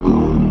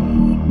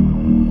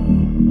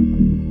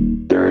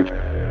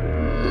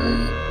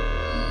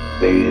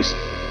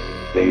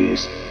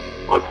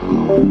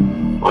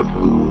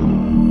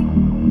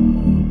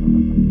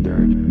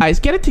Guys,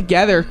 get it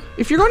together.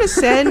 If you're going to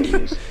send,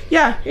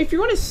 if you're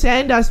going to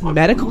send us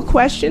medical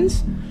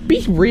questions,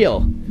 be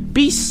real,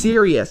 be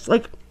serious.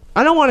 Like,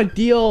 I don't want to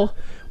deal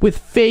with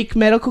fake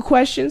medical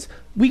questions.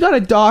 We got a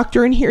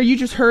doctor in here. You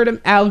just heard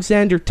him,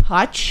 Alexander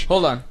Touch.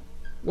 Hold on.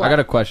 What? I got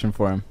a question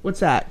for him.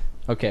 What's that?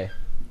 Okay.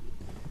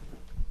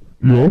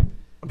 Yeah,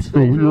 I'm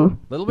still here. A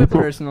little bit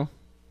personal.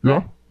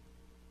 Yeah.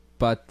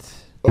 But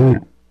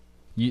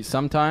you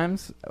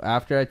sometimes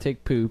after I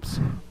take poops.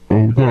 Oh,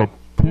 you got a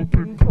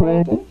pooping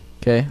problem?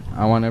 Okay,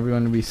 I want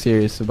everyone to be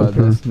serious about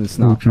this. It's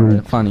not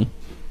funny,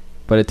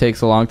 but it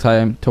takes a long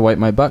time to wipe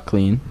my butt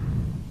clean,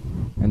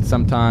 and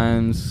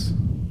sometimes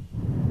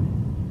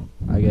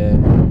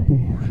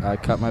I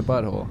cut my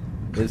butthole.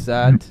 Is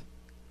that?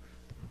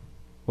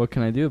 What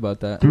can I do about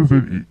that? Does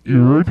it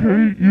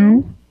irritate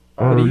you?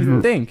 What do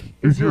you think?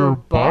 Is your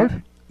butt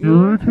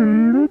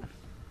irritated?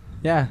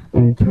 Yeah,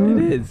 okay.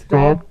 It is.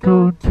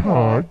 Dr.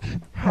 Touch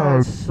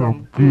has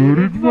some good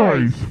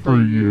advice for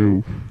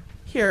you.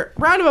 Here,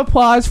 round of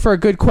applause for a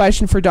good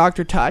question for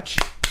Dr. Touch.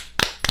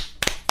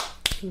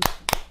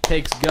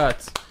 Takes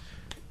guts.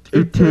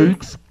 It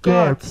takes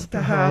guts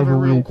to have a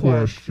real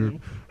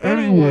question.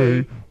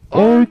 Anyway,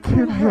 I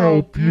can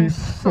help you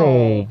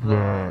solve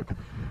that.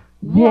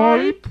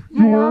 Wipe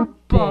your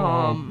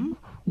bum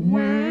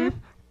with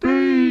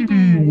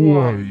baby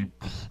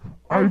wipes.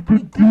 I've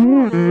been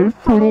doing it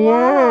for the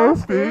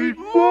last 8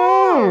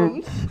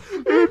 months.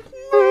 It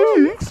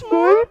makes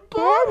my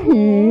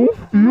butthole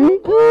feel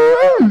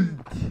great.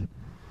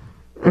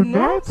 And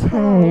that's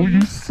how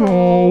you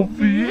solve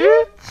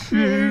the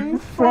itching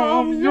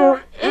from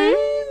your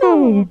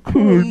anal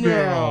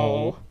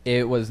canal.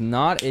 It was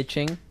not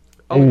itching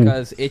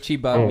because itchy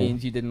butt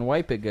means you didn't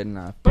wipe it good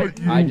enough.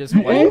 But I just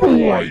you wiped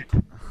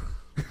overwipe.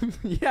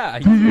 Yeah.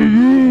 Do you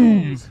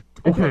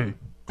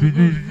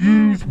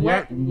use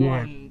wet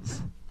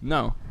ones?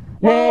 No.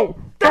 Well,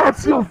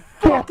 that's your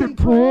fucking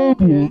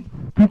problem.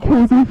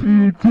 Because if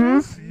you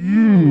just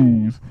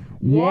use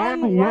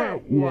one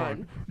wet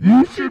one,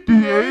 you should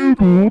be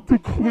able to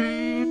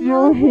clean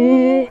your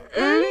whole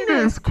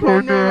anus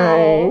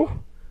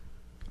canal.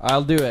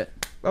 I'll do it.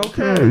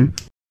 Okay.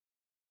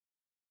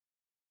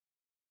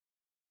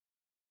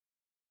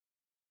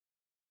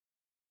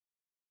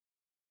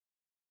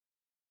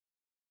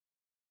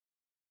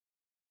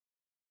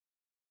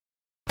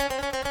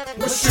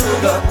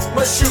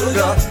 My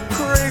sugar,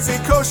 crazy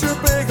kosher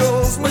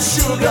bagels. My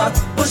sugar,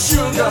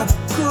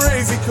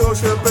 crazy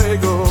kosher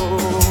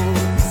bagels.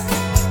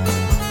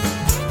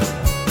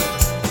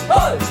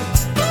 Hey!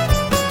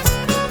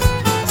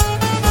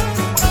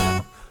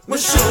 My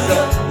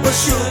sugar,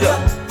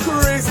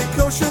 crazy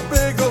kosher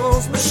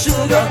bagels. My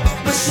sugar,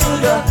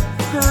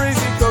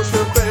 crazy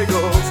kosher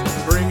bagels.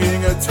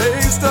 Bringing a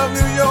taste of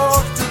New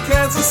York to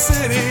Kansas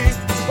City.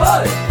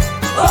 Hey!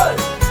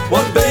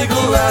 One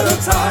bagel at a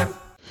time.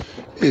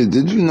 Hey,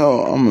 did you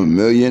know I'm a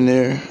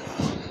millionaire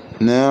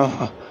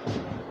now?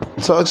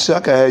 Touch, I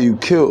can have you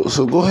killed,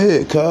 so go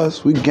ahead,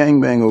 cuz. We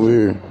gangbang over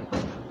here.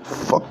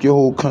 Fuck your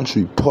whole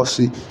country,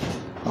 pussy.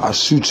 I'll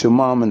shoot your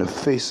mom in the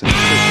face and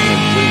kiss her in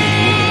the face,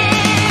 nigga.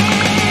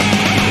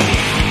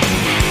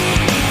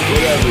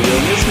 Whatever, yo.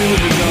 Miss me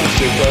with the dumb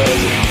shit,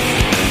 cuz.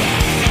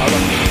 I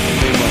like to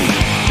make money.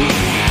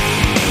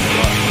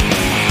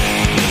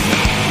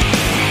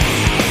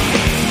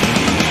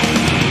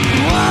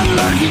 One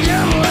lucky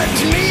devil,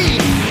 that's me.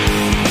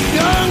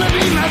 Gonna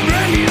be my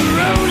brand new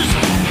rose.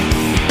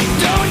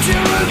 Don't you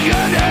look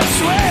good, I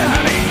swear,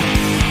 honey.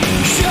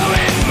 Show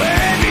it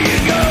wherever you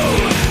go.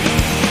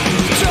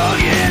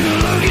 Talking,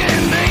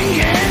 looking,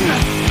 thinking.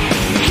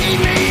 Keep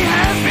me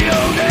happy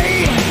all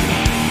day.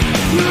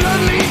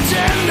 Love me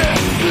tender,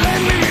 let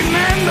me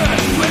remember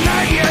when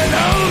I get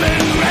old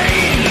and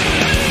gray.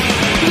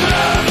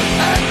 Love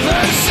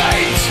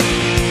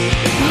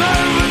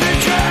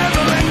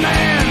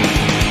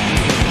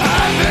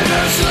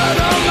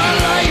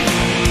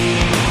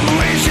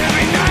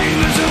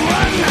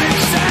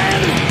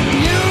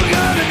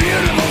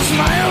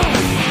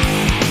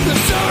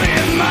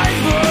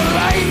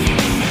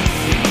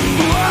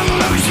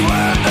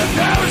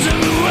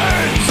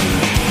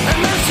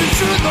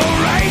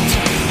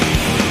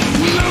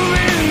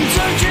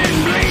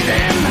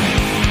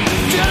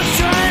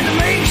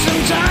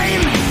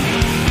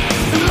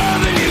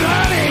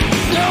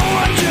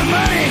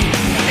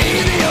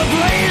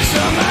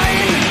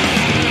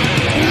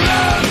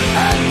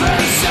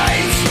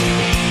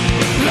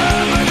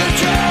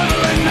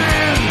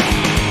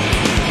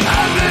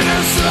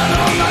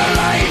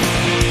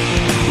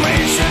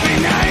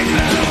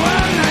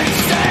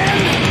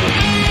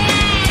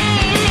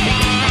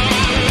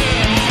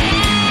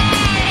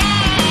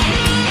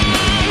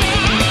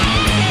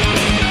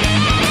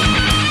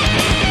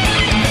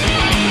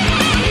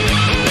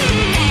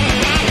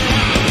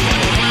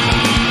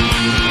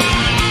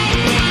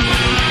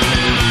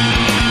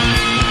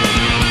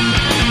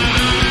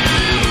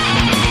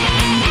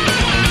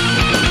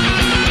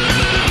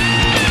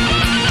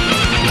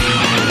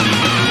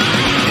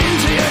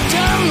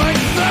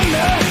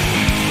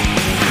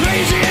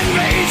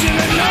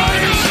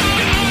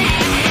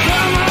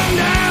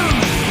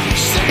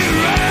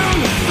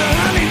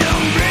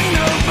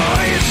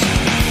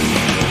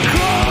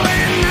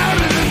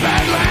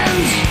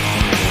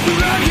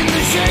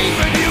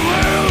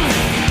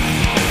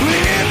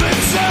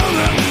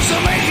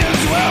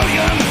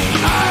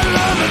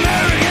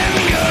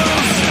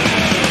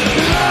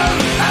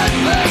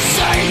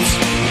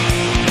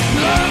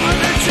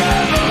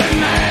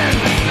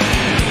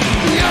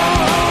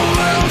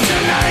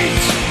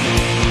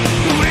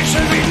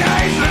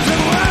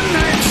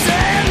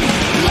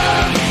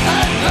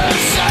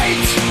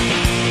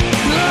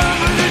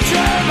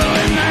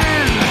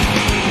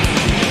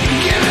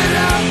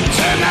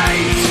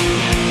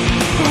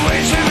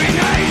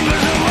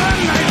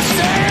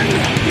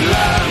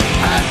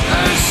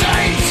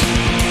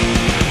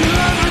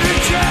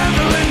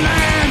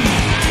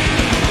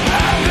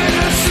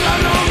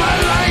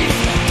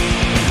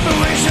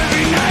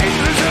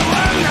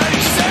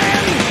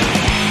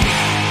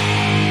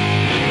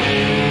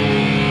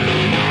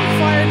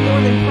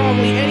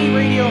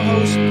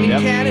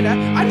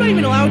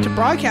out to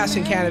broadcast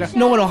in Canada.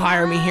 No one will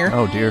hire me here.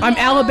 Oh, dear. I'm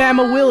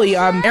Alabama Willie.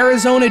 I'm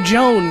Arizona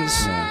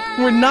Jones.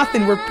 We're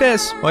nothing. We're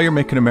pissed. Well, you're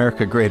making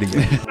America great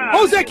again.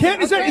 Oh, is that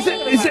Can? Is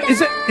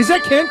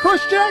that Can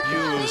Crush, Jack?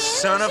 You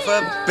son of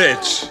a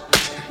bitch.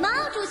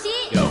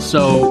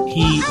 So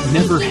he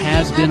never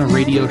has been a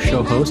radio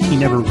show host. He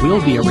never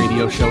will be a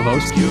radio show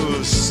host.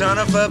 You son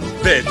of a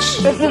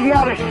bitch. This is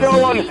not a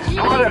show on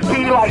how to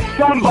be like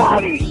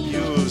somebody.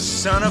 You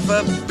son of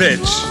a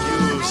bitch.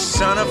 You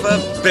son of a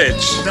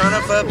bitch. Son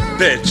of a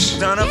bitch.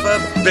 Son of a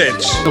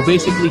bitch. So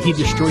basically, he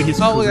destroyed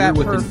his Oh, look career at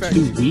that, within perfect.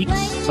 2 weeks.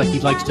 It's like he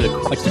likes to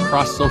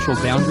cross social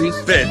boundaries.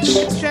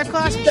 Bitch. It's Jack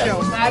Klassen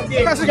Show.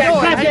 How's it going?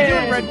 How you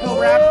doing, Red Pill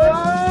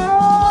Rapper?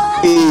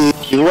 Hey,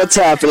 what's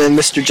happening,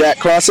 Mr. Jack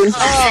Klassen?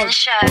 Oh, doing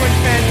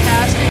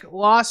fantastic.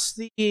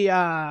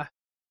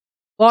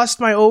 Lost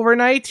my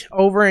overnight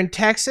over in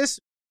Texas.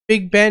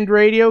 Big Bend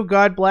Radio.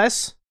 God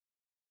bless.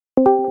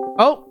 Oh,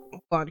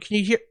 hold on. Can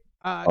you hear?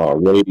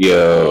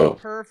 Radio.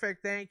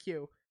 Perfect. Thank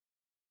you.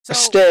 So,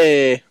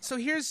 Stay. So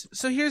here's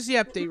the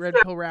update, Red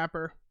Pill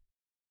Rapper.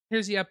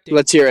 Here's the update.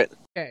 Let's hear it.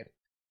 Okay.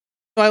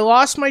 So I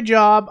lost my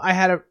job. I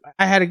had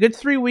a good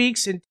 3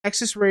 weeks in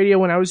Texas radio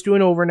when I was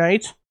doing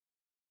overnight.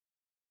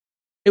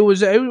 It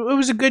was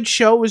a good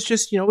show. It was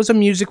just, it was a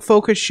music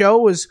focused show.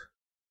 It was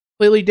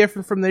completely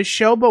different from this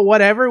show, but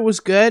whatever. It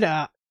was good.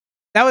 That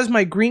was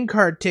my green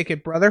card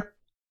ticket, brother.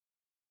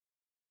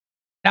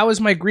 That was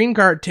my green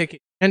card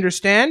ticket.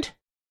 Understand?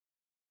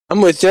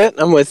 I'm with it.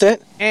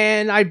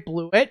 And I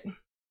blew it.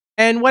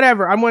 And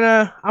whatever. I'm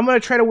gonna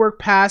try to work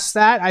past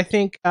that. I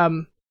think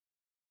thing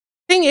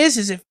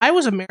is if I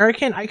was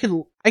American, I could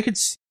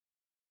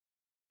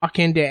walk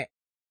into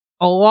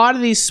a lot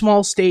of these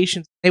small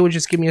stations. They would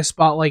just give me a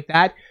spot like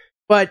that.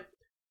 But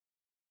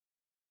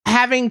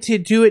having to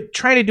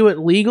trying to do it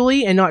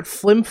legally and not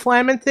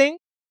flim-flamming things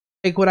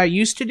like what I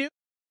used to do.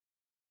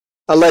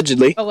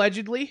 Allegedly.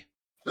 Allegedly,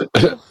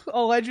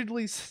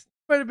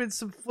 might have been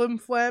some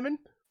flim-flamming.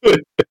 A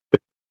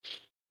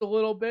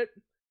little bit.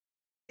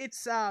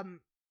 It's A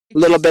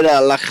little bit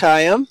of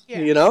l'chaim,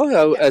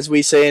 Yeah. as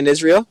we say in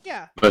Israel.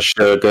 Yeah.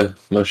 Meshuggah.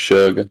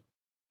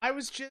 I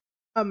was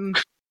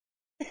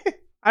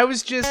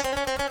just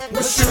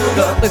listen.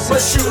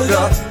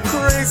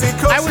 Crazy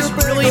I was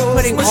really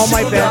putting all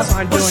my bets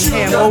on doing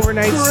ham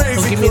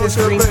overnights. So give me this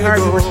green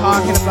card. We were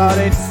talking about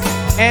it,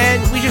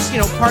 and we just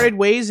parted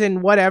ways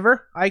and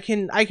whatever. I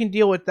can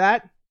deal with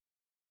that.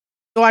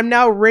 So I'm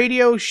now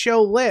radio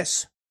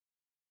show-less.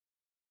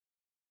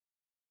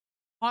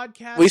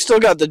 Podcast. We still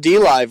got the D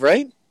Live,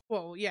 right?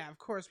 Well, yeah, of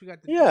course we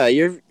got the. Yeah,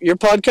 you're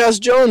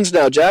Podcast Jones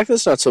now, Jack.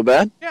 That's not so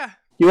bad. Yeah.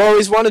 You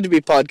always wanted to be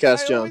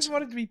Podcast I always Jones.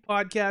 wanted to be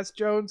Podcast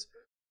Jones.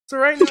 So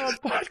right now I'm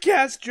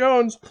Podcast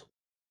Jones.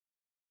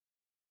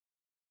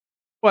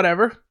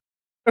 Whatever.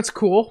 That's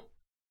cool.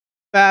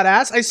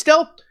 Badass. We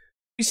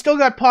still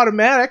got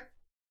Podomatic,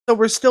 so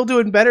we're still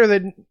doing better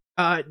than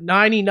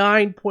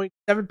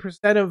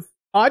 99.7% of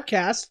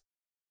podcasts.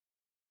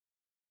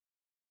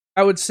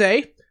 I would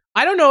say.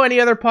 I don't know any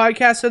other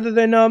podcast other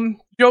than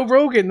Joe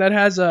Rogan that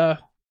has a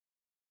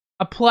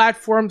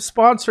platform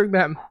sponsoring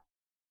them.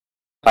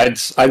 I'd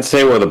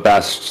say we're the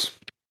best,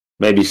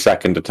 maybe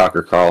second to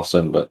Tucker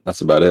Carlson, but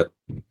that's about it.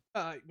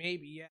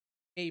 Maybe, yeah,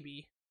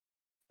 maybe.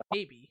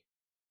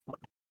 But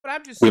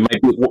I'm just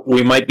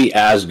We might be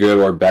as good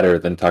or better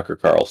than Tucker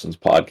Carlson's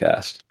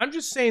podcast. I'm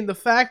just saying the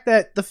fact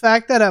that a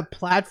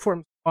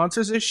platform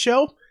sponsors this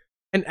show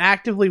and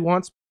actively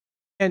wants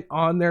and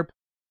on their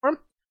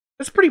platform,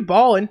 that's pretty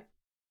ballin'.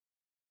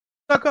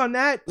 Stuck on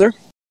that, There.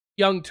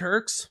 Young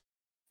Turks.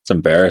 It's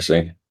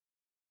embarrassing.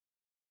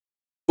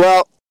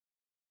 Well,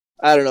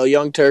 I don't know.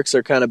 Young Turks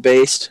are kind of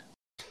based.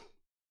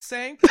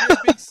 Sank, you're a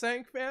big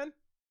Sank fan.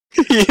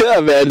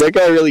 Yeah, man, that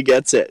guy really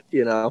gets it.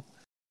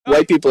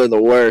 White people are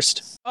the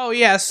worst. Oh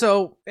yeah.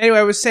 So anyway,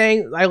 I was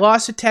saying I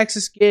lost a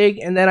Texas gig,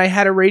 and then I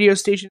had a radio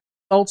station in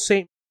Salt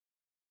St.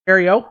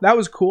 Area. That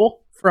was cool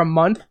for a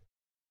month.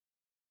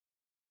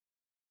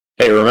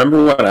 Hey,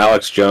 remember when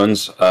Alex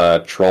Jones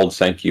trolled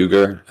Cenk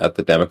Uygur at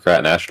the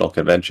Democrat National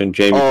Convention?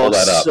 Jamie, pull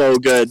that up. So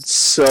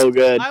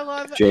good. I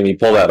love Jamie,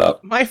 pull that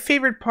up. My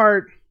favorite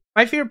part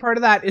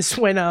of that is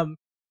when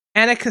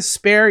Anna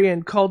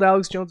Kasparian called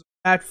Alex Jones a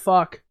fat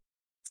fuck.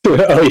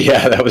 Oh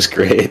yeah, that was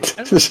great.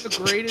 That was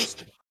the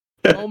greatest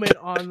moment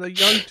on the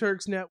Young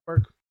Turks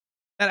network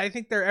that I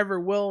think there ever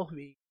will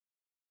be.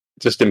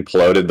 Just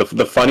imploded.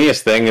 The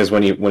funniest thing is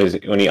when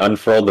he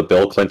unfurled the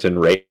Bill Clinton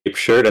rape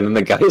shirt, and then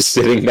the guy is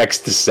sitting next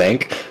to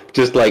Cenk,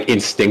 just like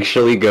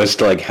instinctually goes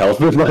to like help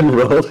him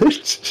unroll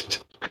it.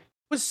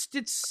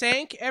 Did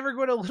Cenk ever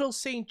go to Little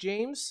St.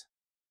 James?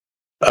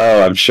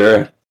 Oh, I'm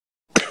sure.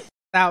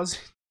 1,000.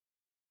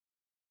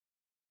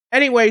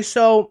 Anyway,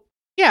 so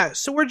yeah,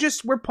 so we're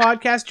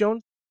Podcast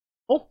Jones,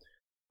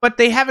 but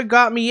they haven't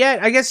got me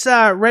yet. I guess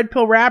Red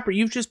Pill Rapper,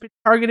 you've just been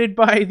targeted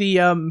by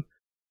the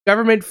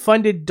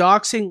government-funded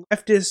doxing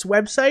leftist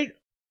website.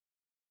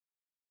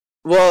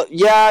 Well,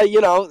 yeah,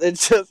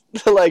 it's just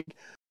like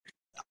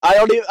I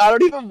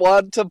don't even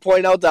want to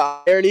point out the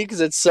irony because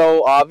it's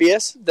so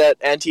obvious that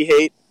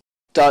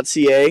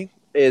AntiHate.ca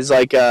is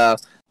like a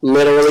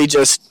literally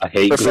just A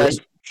hate group.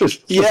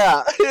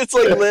 Yeah, it's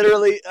like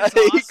literally a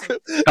hate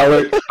group.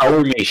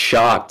 Color me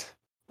shocked.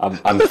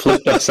 I'm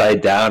flipped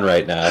upside down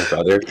right now,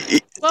 brother.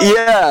 Well,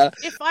 Yeah.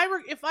 If I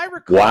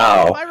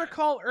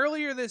recall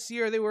earlier this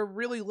year, they were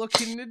really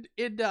looking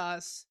into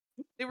us.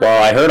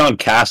 Well, I heard on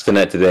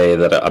Castanet today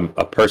that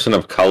a person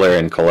of color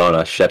in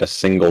Kelowna shed a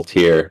single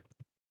tear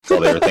while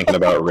they were thinking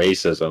about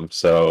racism.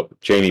 So,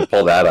 Jamie,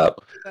 pull that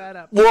up.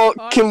 Well,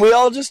 can we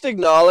all just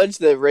acknowledge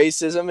that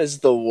racism is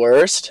the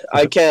worst?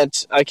 I can't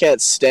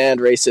stand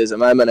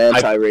racism. I'm an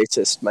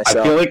anti-racist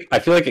myself. I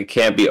feel like it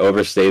can't be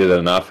overstated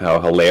enough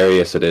how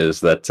hilarious it is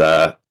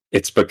that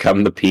it's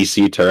become the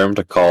PC term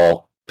to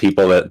call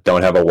people that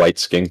don't have a white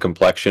skin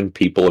complexion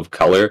people of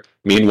color.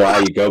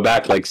 Meanwhile, you go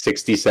back like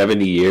 60,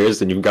 70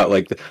 years and you've got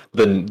like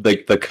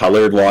the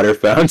colored water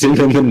fountain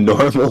and the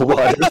normal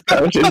water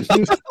fountain.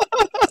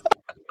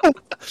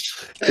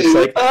 It's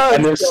like,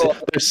 and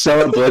they're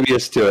so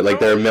oblivious to it. Like,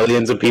 there are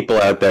millions of people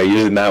out there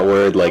using that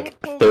word like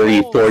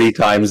 30, 40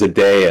 times a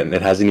day, and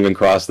it hasn't even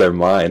crossed their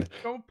mind.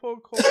 Don't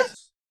poke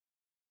holes.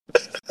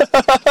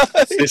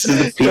 This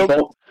is the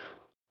people,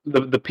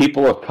 the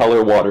people of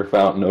color water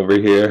fountain over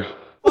here.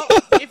 Well,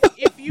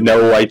 if you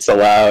no whites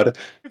allowed.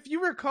 If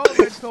you recall,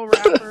 Red Pill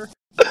Rapper,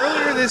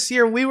 earlier this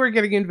year we were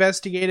getting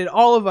investigated,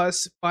 all of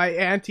us, by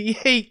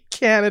Anti-Hate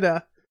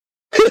Canada.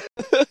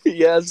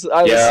 Yes,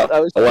 I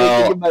was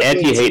well,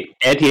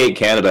 Anti-Hate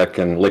Canada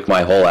can lick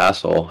my whole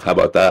asshole. How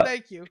about that?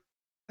 Thank you.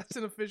 That's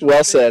an official.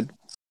 Well said.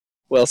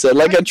 Well said.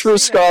 Like a true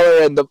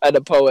scholar and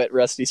a poet,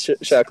 Rusty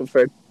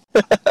Shackelford.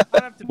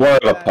 More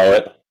of a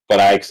poet, but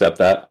I accept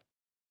that.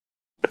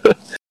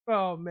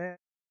 Oh man.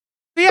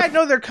 Yeah,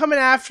 no, they're coming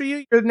after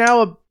you. You're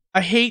now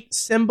a hate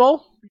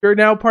symbol. You're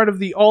now part of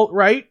the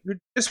alt-right. You're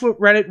just what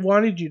Reddit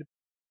wanted you to be.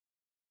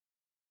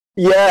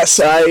 Yes,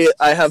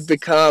 I have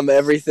become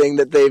everything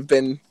that they've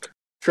been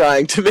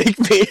trying to make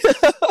me.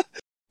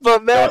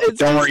 But man,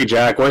 don't worry,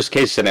 Jack. Worst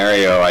case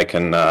scenario, I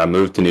can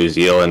move to New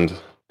Zealand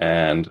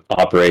and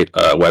operate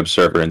a web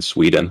server in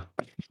Sweden.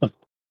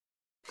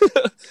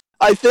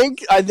 I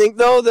think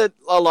though that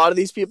a lot of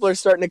these people are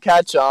starting to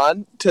catch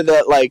on to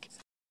that, like,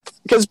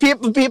 because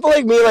people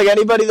like me, like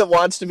anybody that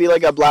wants to be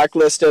like a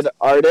blacklisted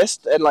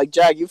artist, and like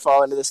Jack, you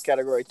fall into this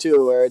category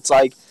too, where it's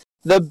like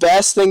the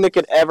best thing that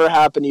could ever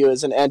happen to you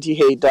is an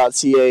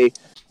AntiHate.ca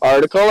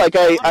article. Like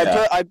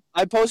I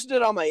posted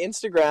it on my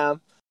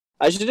Instagram.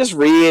 I should just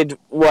read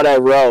what I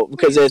wrote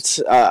because it's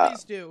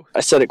Please do.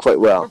 I said it quite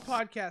well. We're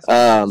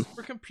podcasting.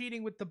 We're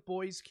competing with the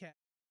boys cat.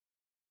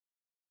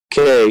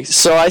 Okay,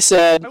 so I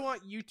said I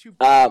want YouTube to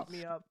pop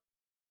me up.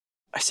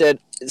 I said,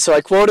 so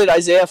I quoted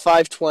Isaiah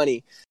 5:20.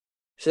 It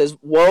says,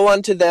 "Woe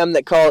unto them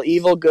that call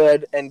evil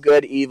good and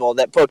good evil,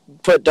 that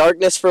put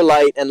darkness for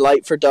light and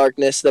light for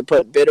darkness, that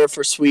put bitter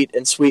for sweet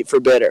and sweet for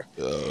bitter."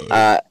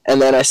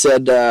 And then I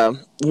said,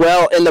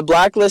 well, in the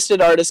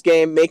blacklisted artist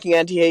game, making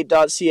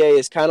AntiHate.ca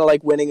is kind of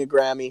like winning a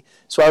Grammy.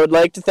 So I would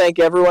like to thank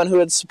everyone who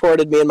had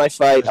supported me in my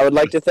fight. I would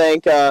like to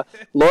thank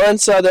Lauren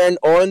Southern,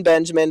 Owen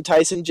Benjamin,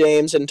 Tyson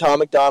James, and Tom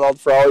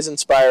MacDonald for always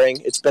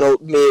inspiring.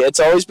 It's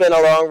always been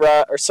a long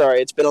ride.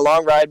 It's been a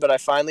long ride, but I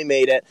finally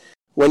made it.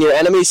 When your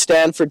enemies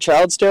stand for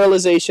child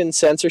sterilization,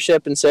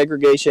 censorship, and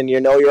segregation,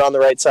 you know you're on the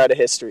right side of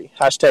history.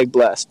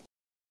 #blessed.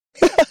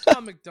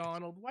 Tom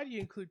MacDonald, why do you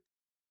include?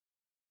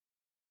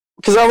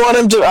 Because I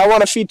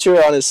want to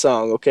feature on his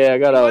song. Okay, I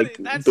gotta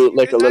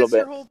bootlick a little bit. That's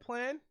your whole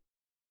plan.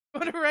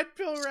 What a Red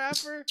Pill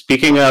Rapper.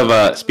 Speaking of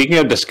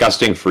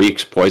disgusting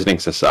freaks poisoning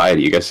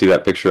society, you guys see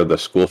that picture of the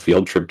school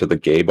field trip to the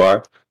gay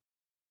bar?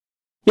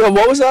 Yeah,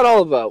 what was that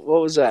all about?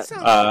 What was that?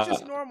 Sounds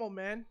just normal,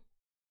 man.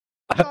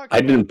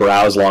 I didn't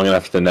browse long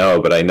enough to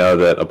know, but I know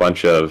that a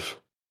bunch of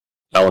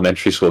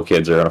elementary school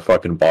kids are in a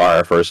fucking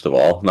bar, first of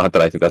all. Not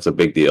that I think that's a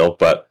big deal,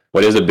 but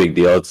what is a big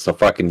deal? It's a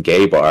fucking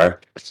gay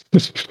bar.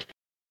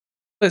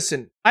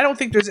 Listen, I don't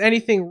think there's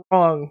anything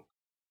wrong.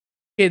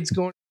 Kids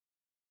going...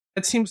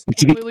 That seems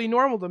completely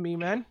normal to me,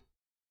 man.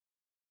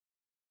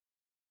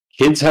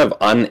 Kids have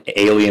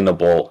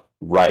unalienable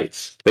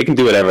rights. They can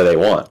do whatever they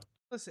want.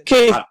 Listen,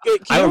 I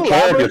don't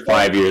care if you're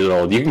 5 years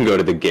old. You can go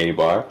to the gay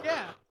bar.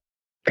 Yeah.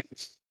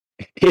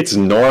 It's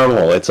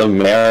normal. It's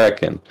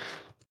American.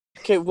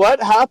 Okay,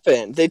 what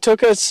happened? They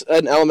took us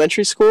an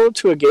elementary school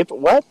to a gay...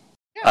 What?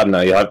 I don't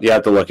know. You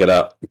have to look it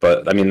up.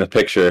 But, I mean, the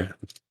picture...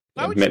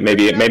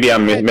 Maybe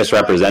I'm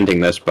misrepresenting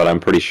this, but I'm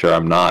pretty sure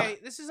I'm not. Okay,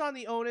 this is on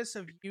the onus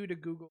of you to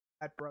Google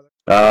that, brother.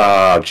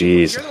 Oh,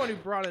 jeez. You're the one who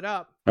brought it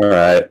up. All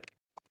right.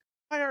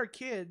 Why are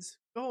kids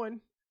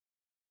going?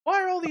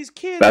 Why are all these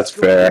kids That's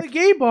going fair. to the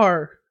gay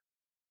bar?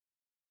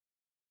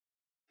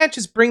 You can't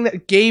just bring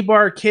that gay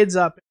bar kids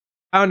up.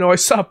 I don't know. I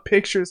saw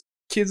pictures.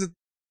 Kids.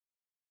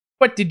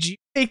 What, did you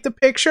take the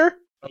picture?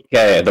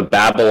 Okay, the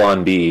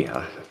Babylon Bee.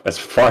 As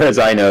far as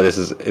I know, this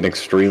is an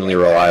extremely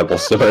reliable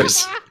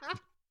source.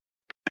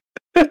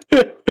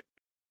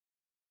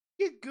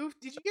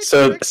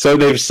 So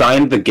they've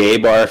signed the Gay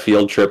Bar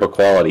Field Trip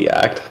Equality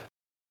Act.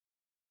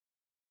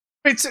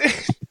 Wait, so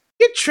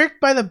get tricked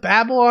by the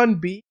Babylon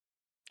Bee?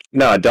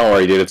 No, don't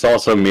worry, dude. It's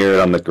also mirrored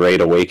on the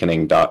Great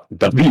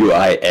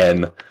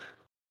Awakening.win.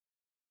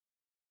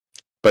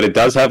 But it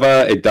does have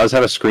a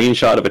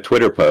screenshot of a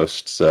Twitter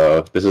post,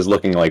 so this is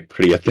looking like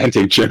pretty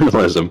authentic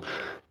journalism.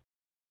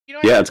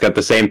 Yeah, it's got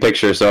the same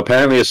picture. So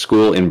apparently a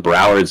school in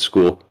Broward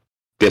School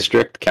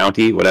District,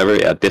 County, whatever,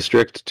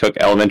 district, took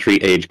elementary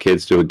age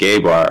kids to a gay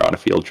bar on a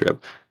field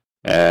trip.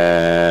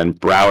 And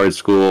Broward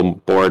School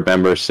board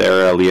member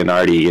Sarah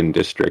Leonardi in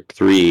District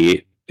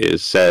 3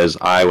 says,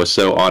 I was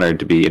so honored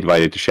to be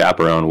invited to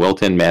chaperone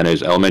Wilton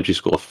Manor's elementary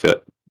school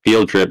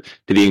field trip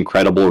to the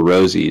incredible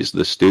Rosies.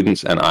 The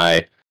students and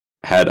I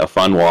had a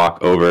fun walk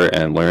over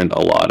and learned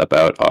a lot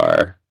about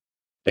our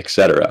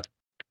etc.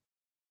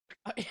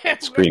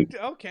 Screen.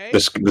 Okay. The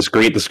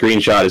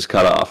screenshot is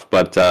cut off,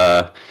 but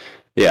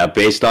yeah,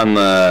 based on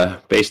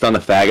the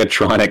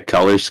fagatronic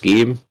color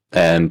scheme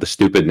and the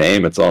stupid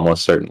name, it's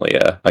almost certainly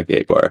a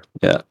gay bar.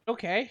 Yeah.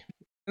 Okay.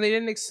 And they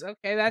didn't.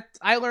 Okay,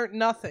 I learned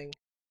nothing.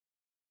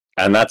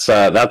 And that's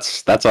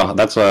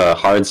a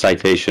hard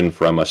citation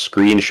from a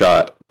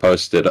screenshot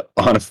posted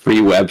on a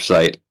free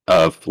website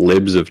of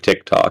Libs of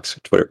TikTok's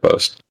Twitter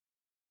post.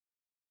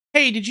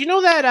 Hey, did you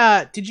know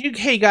that?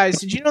 Hey guys,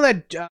 did you know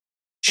that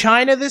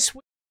China this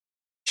week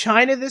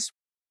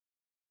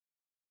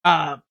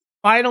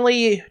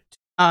finally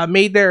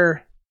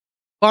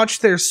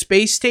launched their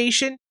space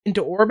station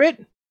into orbit?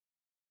 Did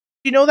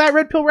you know that,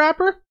 Red Pill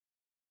Rapper?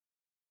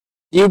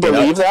 You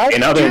believe that?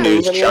 In other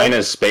news,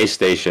 China's space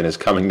station is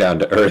coming down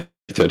to Earth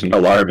at an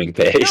alarming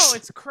pace. No,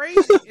 it's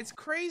crazy. It's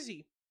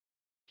crazy.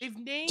 They've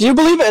named. Do you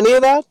believe any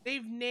of that?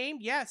 They've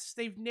named. Yes,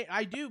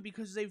 I do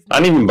because they've. I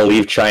don't even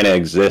believe China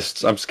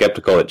exists. I'm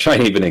skeptical that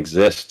China even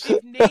exists.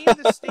 They've named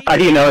the station. How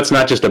do you know it's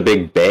not just a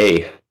big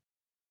bay?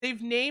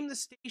 They've named the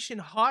station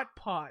Hot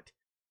Pot.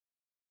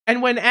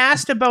 And when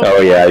asked about, oh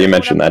yeah, you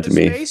mentioned that to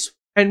me. Space,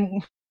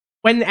 and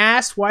when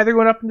asked why they're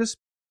going up into space,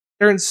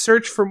 they're in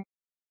search for.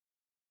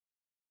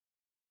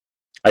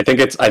 I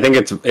think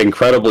it's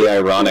incredibly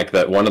ironic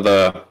that one of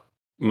the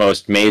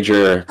most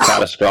major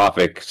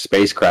catastrophic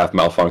spacecraft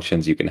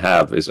malfunctions you can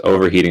have is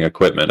overheating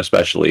equipment,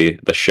 especially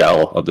the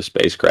shell of the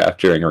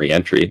spacecraft during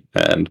re-entry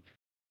and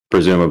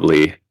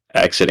presumably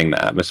exiting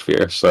the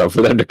atmosphere. So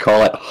for them to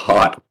call it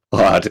hot,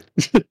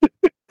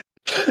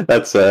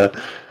 that's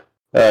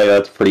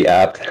pretty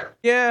apt.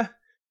 Yeah.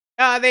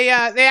 They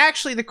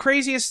actually, the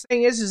craziest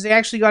thing is they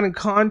actually got in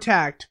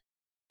contact.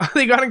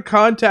 They got in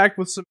contact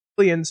with some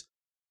aliens.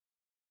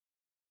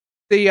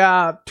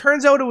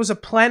 Turns out it was a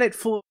planet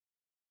full of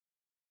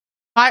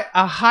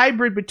a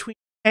hybrid between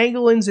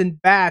pangolins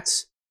and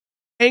bats.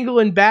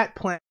 Pangolin bat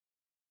planet.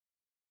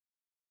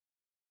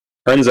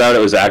 Turns out it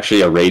was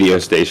actually a radio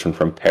station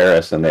from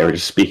Paris, and they were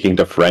just speaking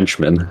to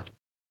Frenchmen.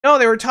 No,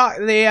 they were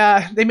talking.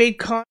 They made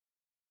contact,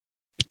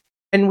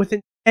 and within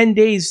 10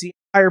 days, the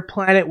entire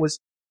planet was.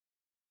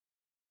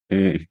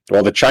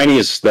 Well, the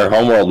Chinese, their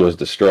homeworld was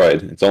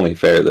destroyed. It's only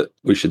fair that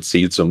we should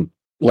cede some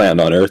land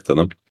on Earth to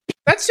them.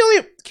 That's the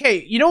only.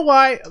 Okay, you know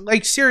why?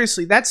 Like,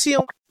 seriously, that's the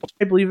only.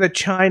 I believe that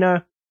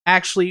China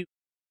actually.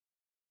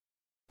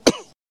 I'm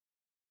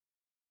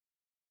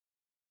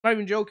not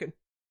even joking.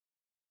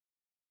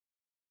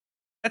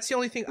 That's the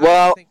only thing.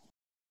 Well,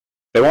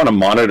 they want to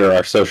monitor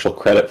our social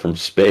credit from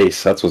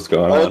space. That's what's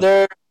going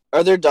on.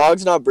 Are their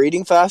dogs not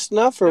breeding fast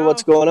enough, or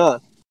what's going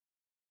on?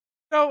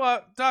 No,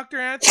 Dr.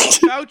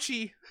 Anthony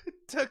Fauci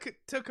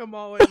took them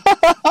all in.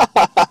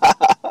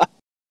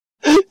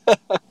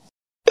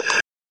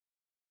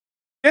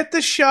 Get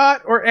the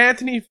shot, or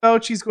Anthony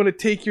Fauci's going to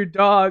take your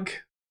dog.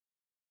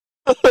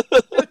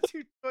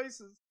 Two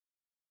choices.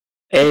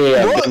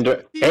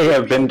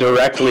 Have been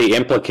directly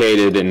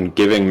implicated in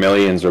giving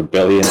millions or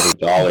billions of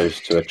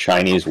dollars to a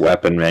Chinese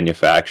weapon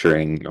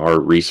manufacturing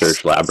or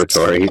research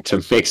laboratory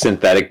to make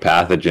synthetic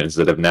pathogens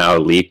that have now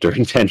leaked or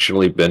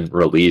intentionally been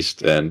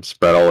released and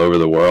spread all over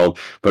the world.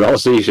 But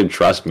also, you should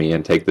trust me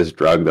and take this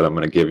drug that I'm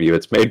going to give you.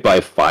 It's made by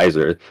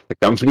Pfizer, the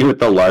company with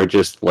the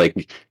largest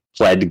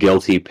pled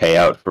guilty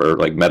payout for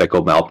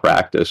medical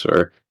malpractice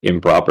or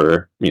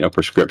improper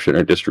prescription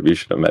or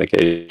distribution of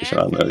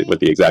medication with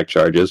the exact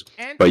charges.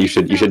 But you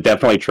should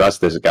definitely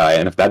trust this guy,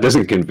 and if that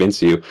doesn't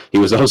convince you, he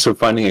was also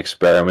funding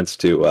experiments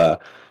to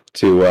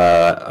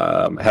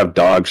have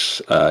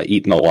dogs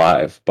eaten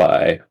alive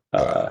by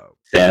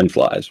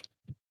sandflies.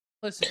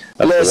 Listen,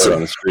 that's the word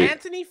on the street.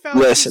 Anthony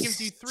Fauci gives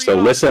you 3 so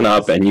listen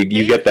up, and you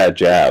get that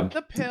jab.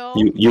 The pill.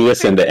 You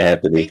listen to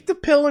Anthony. Take the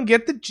pill and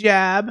get the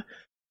jab.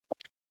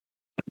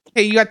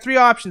 Okay, you got 3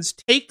 options.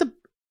 Take the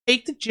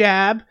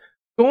jab.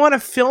 Go on a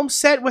film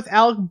set with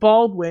Alec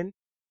Baldwin.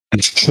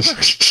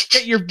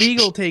 Get your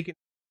beagle taken.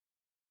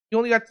 You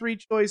only got 3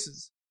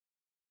 choices.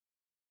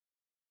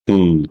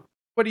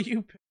 What do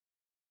you pick?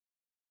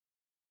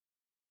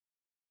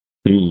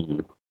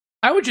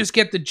 I would just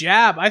get the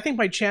jab. I think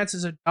my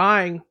chances of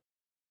dying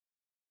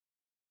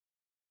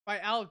by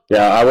Alec.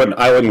 Yeah, I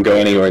wouldn't go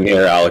anywhere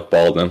near Alec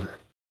Baldwin.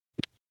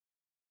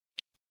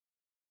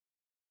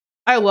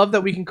 I love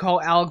that we can call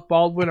Alec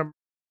Baldwin a.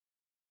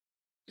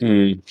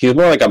 He's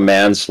more like a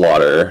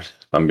manslaughter.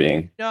 If I'm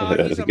being. No,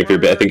 I think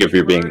if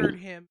you're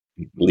being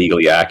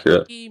legally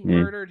accurate. He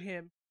murdered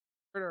him.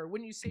 Murder.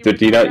 Wouldn't you say? Do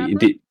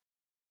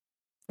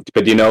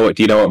you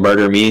know what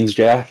murder means,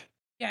 Jack?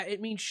 Yeah,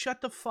 it means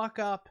shut the fuck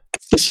up.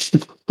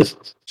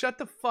 Shut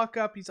the fuck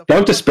up. He's a.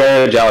 Don't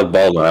disparage Alec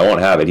Baldwin. I won't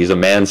have it. He's a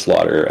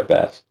manslaughterer at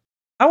best.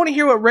 I want to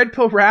hear what Red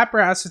Pill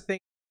Rapper has to think.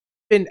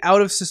 Been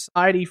out of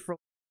society for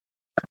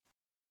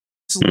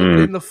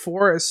living in the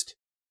forest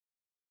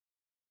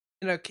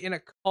in a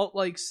cult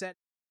like set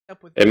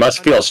up with. It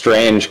must feel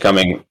strange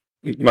coming.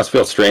 It must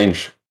feel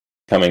strange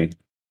coming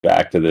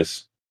back to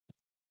this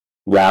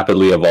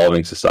rapidly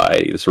evolving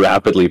society. This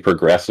rapidly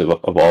progressive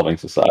evolving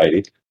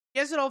society. He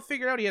has it all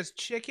figured out. He has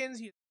chickens.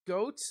 He has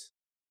goats.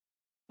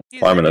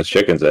 Farming those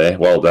chickens, eh?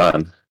 Well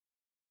done.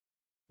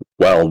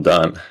 Well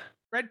done.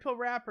 Red Pill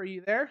Rapper, are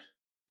you there?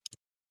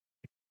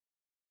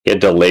 He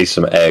had to lay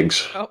some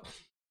eggs. Oh.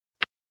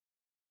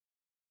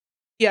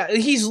 Yeah,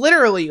 he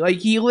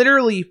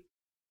literally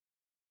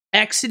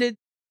exited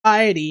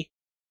society.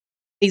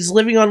 He's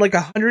living on like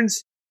 100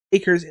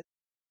 acres,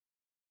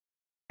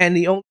 and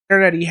the only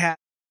internet he had,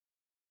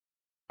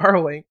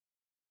 Starlink.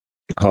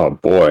 Oh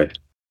boy.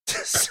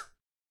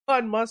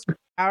 Elon Musk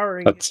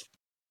powering.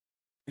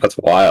 That's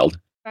wild.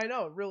 I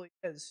know, it really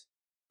is.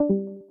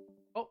 Oh.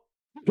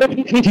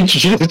 He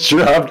just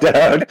dropped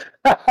down.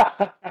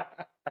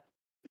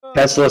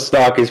 Tesla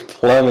stock is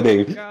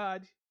plummeting.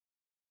 God.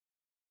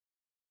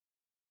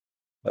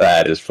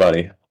 That is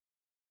funny.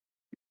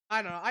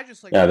 I don't know. I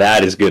just like. Now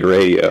that is good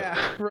radio.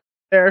 Yeah, right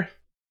there.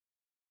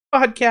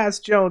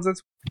 Podcast Jones.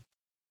 That's.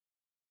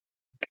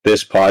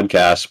 This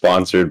podcast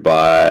sponsored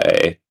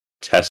by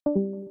Tesla.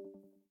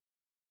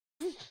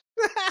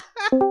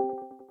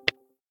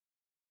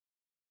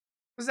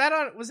 Was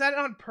that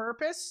on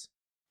purpose?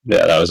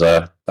 Yeah, that was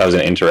an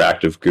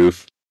interactive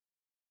goof.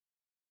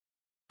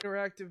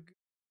 Interactive.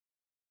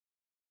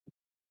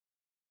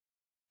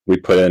 We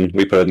put in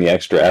the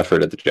extra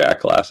effort at the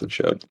Jack Klassen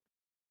show.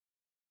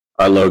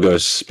 Our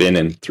logos spin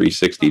in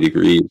 360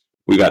 degrees.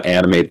 We got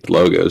animated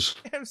logos.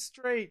 Damn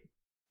straight.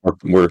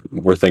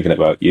 We're thinking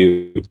about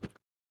you.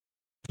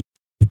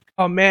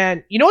 Oh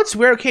man, you know what's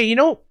weird? Okay, you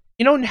know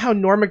how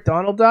Norm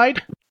Macdonald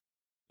died?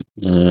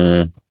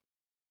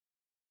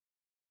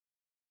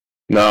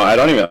 No, I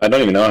don't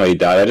even know how he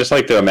died. I just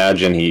like to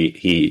imagine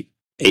he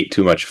ate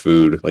too much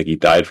food, like he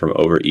died from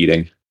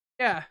overeating.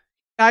 Yeah,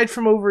 died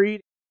from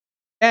overeating.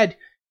 Ed,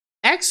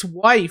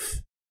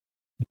 ex-wife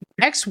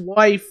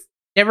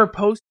never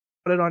posted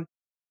about it on,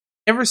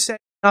 never said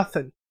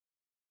nothing.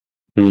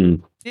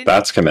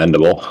 That's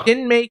commendable.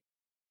 Didn't make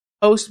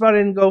a post about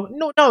it and go,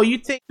 no, you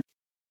think,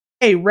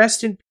 hey,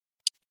 rest in peace.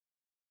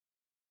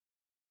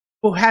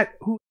 Who had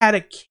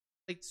a kid.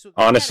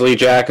 Honestly,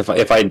 Jack,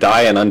 if I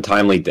die an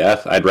untimely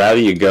death, I'd rather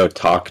you go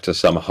talk to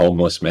some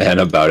homeless man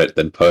about it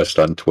than post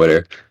on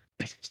Twitter.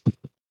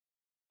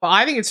 Well,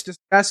 I think it's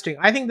disgusting.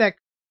 I think that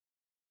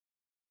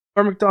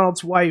Norm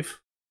Macdonald's wife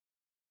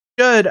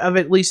should have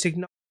at least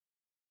acknowledged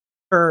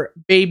her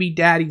baby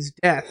daddy's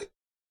death.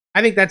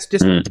 I think that's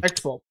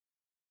disrespectful.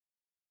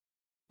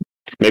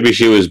 Maybe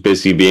she was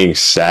busy being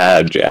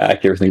sad,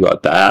 Jack. You ever think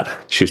about that?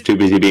 She was too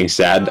busy being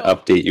sad to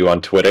update you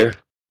on Twitter?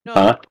 No,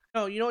 huh?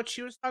 No, you know what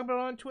she was talking about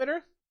on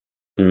Twitter?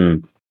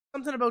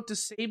 Something about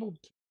disabled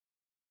kids.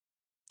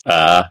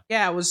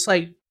 Yeah, it was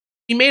like,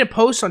 she made a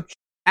post on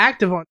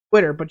active on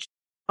Twitter, but she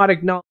did not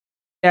acknowledge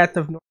the death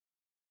of Norm.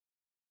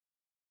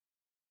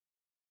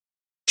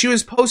 She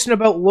was posting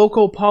about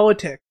local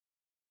politics.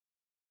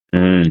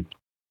 Which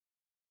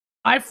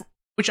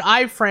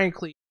I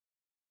frankly,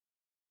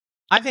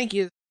 I think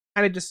is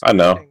kind of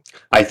disgusting. I know.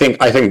 I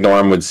think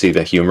Norm would see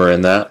the humor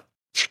in that.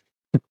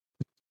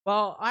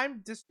 Well, I'm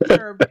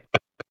disturbed.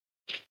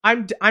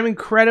 I'm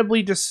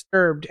incredibly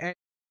disturbed and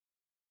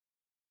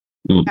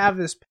have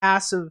this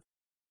passive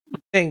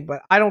thing,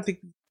 but I don't think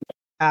it's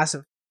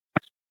passive.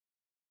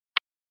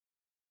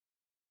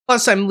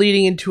 Plus, I'm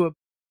leading into a.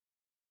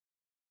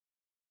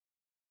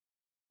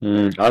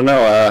 I don't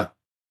know.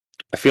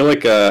 I feel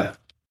like I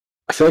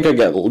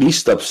get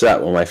least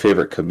upset when my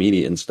favorite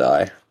comedians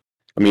die.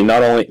 I mean,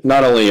 not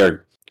only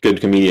are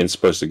good comedians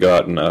supposed to go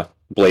out in a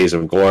blaze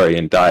of glory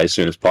and die as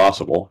soon as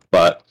possible,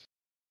 but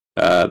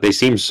they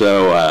seem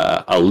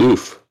so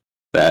aloof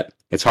that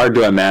it's hard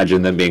to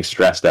imagine them being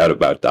stressed out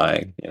about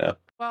dying. You know.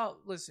 Well,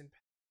 listen.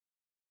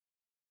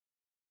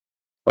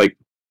 Like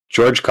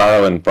George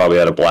Carlin probably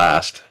had a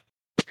blast.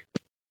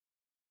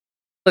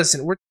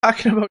 Listen, we're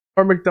talking about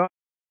Norm Macdonald.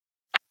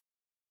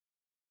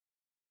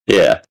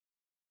 Yeah.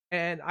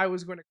 And I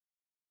was going to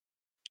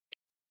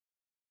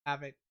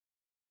have it.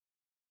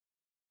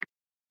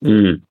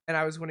 And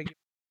I was going to give.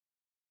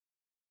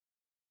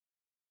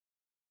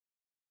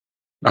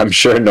 I'm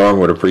sure Norm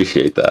would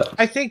appreciate that.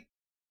 I think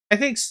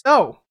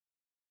so.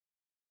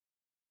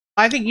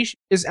 I think you should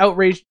be as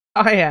outraged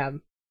as I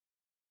am.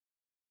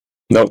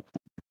 Nope.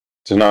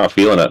 Just not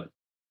feeling it.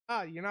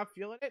 Ah, you're not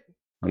feeling it?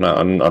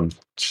 I'm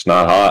just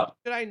not hot.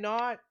 Should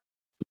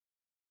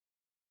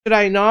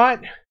I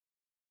not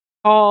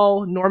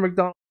call Norm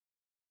Macdonald?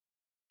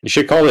 You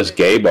should call this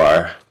gay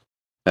bar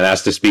and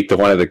ask to speak to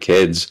one of the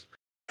kids.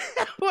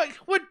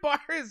 What bar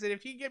is it?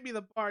 If you give me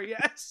the bar,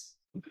 yes.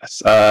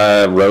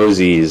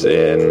 Rosie's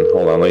in.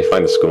 Hold on, let me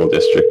find the school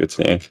district it's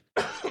named.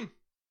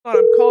 Hold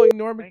on, I'm calling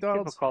Norm Thank you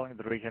McDonald's. for calling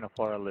the region of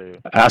Waterloo.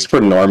 Ask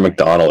for Norm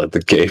McDonald at the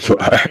gay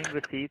bar.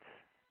 Receipts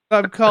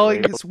I'm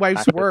calling his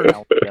wife's work.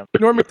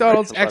 Norm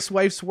McDonald's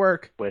ex-wife's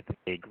work. with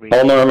a green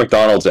Call Norm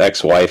McDonald's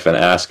ex-wife and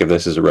ask if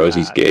this is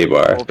Rosie's gay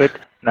bar.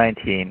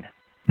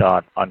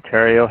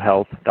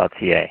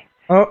 COVID-19.ontariohealth.ca.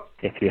 Oh.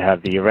 If you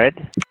have the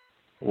red,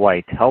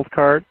 white health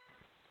card,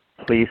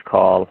 please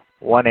call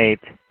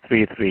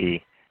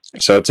 1-833.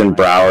 So it's in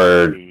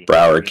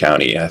Broward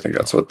County. I think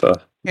that's what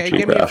the Okay,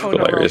 give me a phone geographical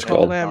number. area I'll is call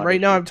called. them. Right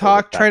now I'm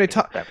trying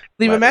to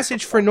leave a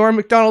message for Norm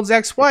McDonald's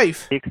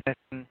ex-wife.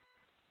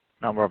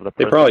 Number of the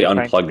They person probably trying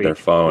to unplugged their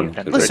reach, phone. please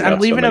enter Listen, your I'm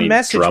leaving a many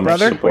message, Trump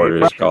brother.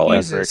 supporters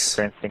calling. We're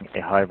experiencing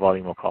a high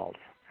volume of calls.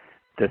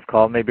 This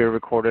call may be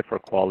recorded for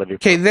quality.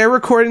 Okay, they're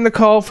recording the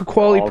call for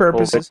quality All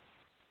purposes.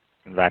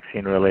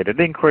 Vaccine-related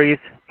inquiries,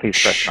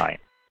 please press 9.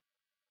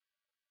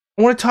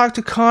 I want to talk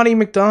to Connie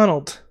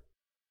McDonald.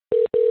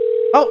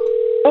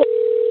 Oh.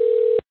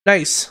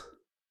 Nice.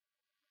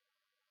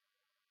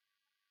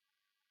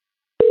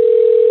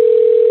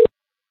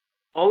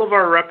 All of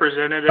our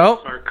representatives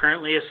Oh. are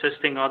currently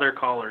assisting other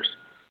callers.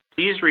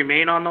 Please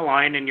remain on the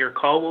line and your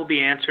call will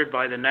be answered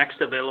by the next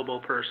available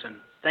person.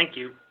 Thank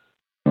you.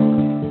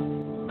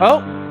 Oh.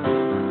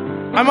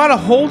 I'm on a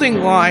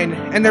holding line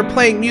and they're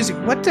playing music.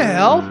 What the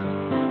hell?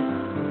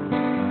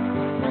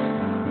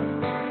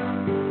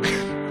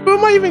 Who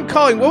am I even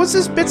calling? What was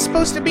this bit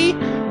supposed to be?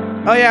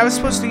 Oh yeah, I was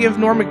supposed to give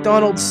Norm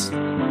McDonald's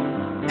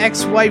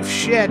ex-wife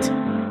shit.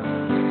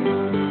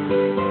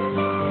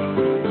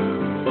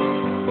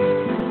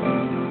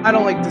 I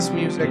don't like this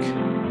music.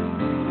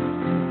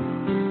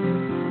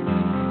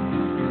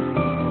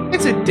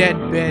 It's a dead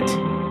bit.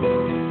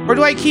 Or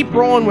do I keep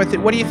rolling with it?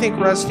 What do you think,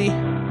 Rusty? I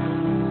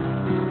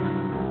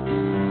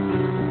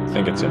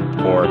think it's in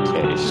poor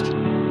taste.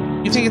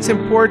 You think it's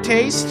in poor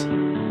taste?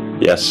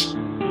 Yes,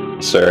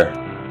 sir.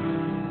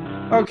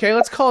 Okay,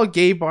 let's call a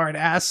gay bar and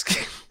ask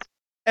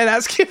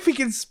if we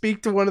can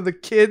speak to one of the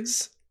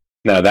kids.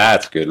 Now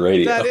that's good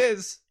radio. That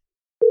is.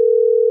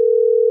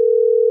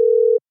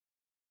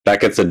 That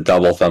gets a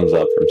double thumbs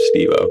up from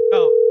Steve-O.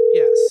 Oh,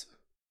 yes.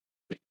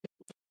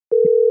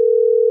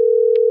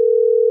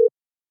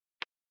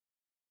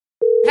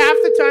 Half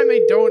the time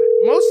they don't.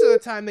 Most of the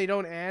time they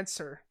don't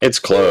answer. It's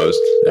closed,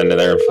 and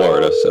they're in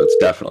Florida, so it's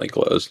definitely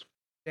closed.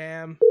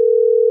 Damn.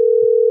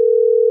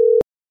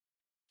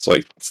 It's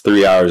like it's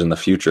 3 hours in the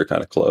future,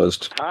 kind of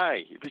closed.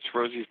 Hi, you reached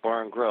Rosie's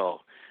Bar and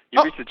Grill.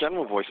 You reached the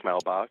general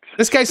voicemail box.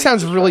 This guy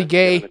sounds really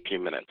gay. In a few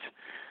minutes.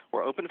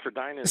 We're open for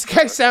diners. This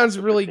guy sounds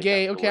really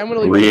gay. Okay, I'm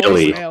gonna leave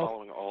Really? a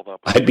voicemail.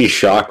 I'd be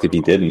shocked if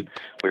he didn't.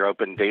 We're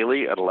open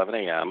daily at 11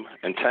 a.m.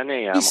 and 10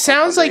 a.m. He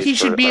sounds like he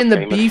should be in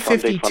the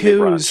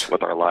B-52s.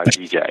 With our live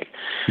DJ.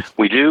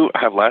 We do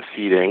have last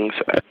seatings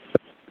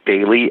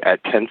daily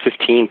at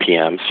 10:15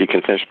 p.m. so you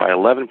can finish by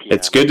 11 p.m.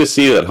 It's good to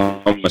see that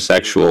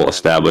homosexual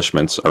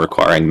establishments are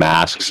requiring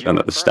masks and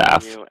that the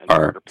staff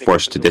are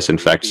forced to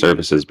disinfect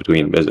surfaces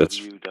between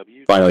visits.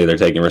 Finally, they're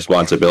taking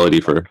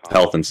responsibility for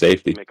health and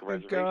safety. They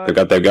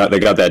got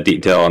that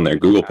detail on their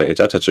Google page.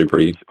 That's actually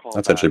pretty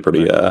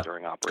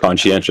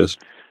conscientious.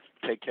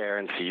 Take care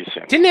and see you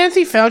soon. Didn't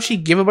Anthony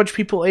Fauci give a bunch of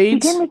people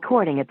AIDS? Begin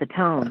recording at the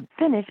tone.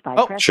 Finish by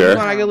pressing Sure. Hold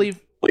on, I gotta leave.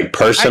 Like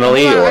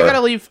personally, I or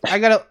gotta leave. I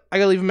gotta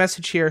leave a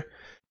message here.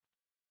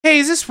 Hey,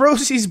 is this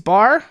Rosie's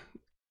bar?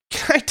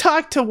 Can I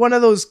talk to one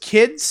of those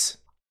kids?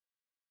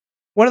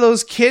 One of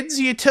those kids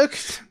you took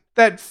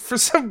that for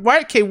some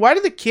why? Okay, why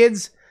did the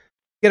kids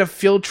get a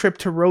field trip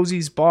to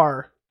Rosie's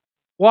bar?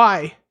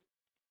 Why?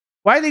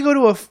 Why did they go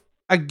to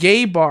a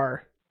gay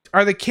bar?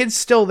 Are the kids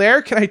still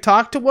there? Can I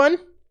talk to one?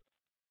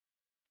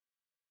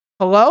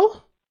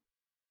 Hello?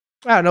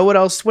 I don't know what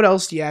else. What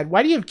else do you add?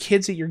 Why do you have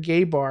kids at your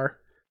gay bar?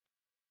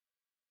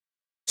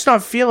 Just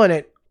not feeling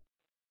it.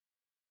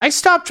 I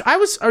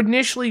was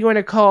initially going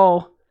to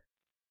call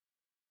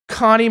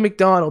Connie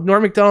McDonald,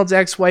 Norm McDonald's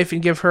ex-wife,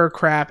 and give her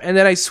crap. And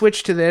then I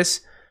switched to this,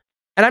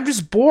 and I'm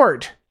just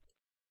bored.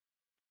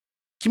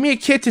 Give me a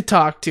kid to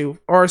talk to,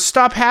 or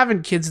stop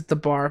having kids at the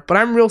bar. But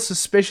I'm real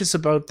suspicious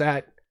about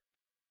that.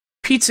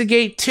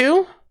 Pizzagate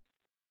 2?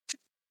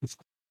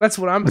 That's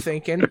what I'm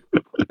thinking.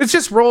 It's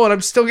just rolling.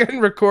 I'm still getting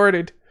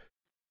recorded.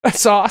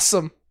 That's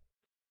awesome.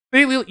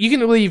 You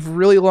can leave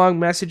really long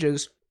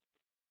messages.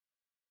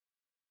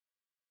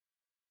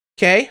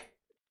 Okay.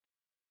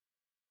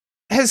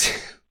 Has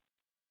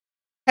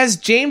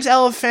James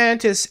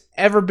Alefantis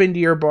ever been to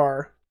your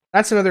bar?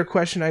 That's another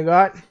question I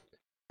got.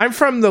 I'm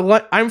from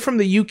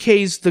the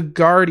UK's The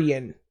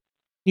Guardian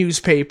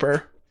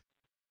newspaper.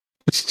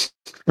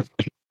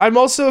 I'm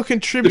also a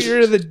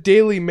contributor to the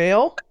Daily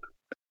Mail.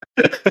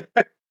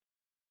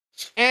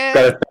 And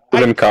got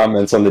some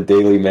comments on the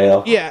Daily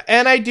Mail. Yeah,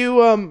 and I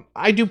do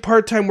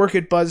part-time work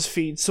at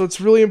BuzzFeed, so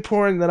it's really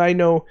important that I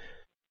know,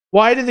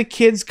 why do the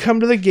kids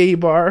come to the gay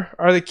bar?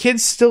 Are the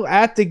kids still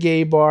at the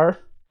gay bar?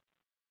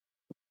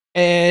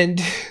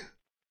 And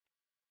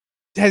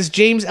has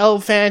James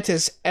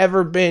Alefantis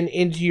ever been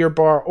into your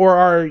bar? Or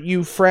are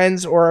you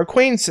friends or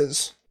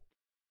acquaintances?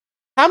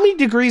 How many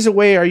degrees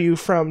away are you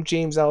from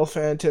James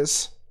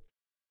Alefantis?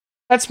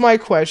 That's my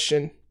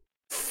question.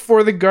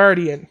 for The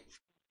Guardian.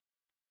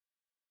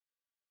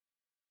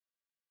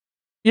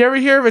 You ever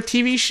hear of a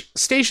TV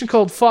station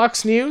called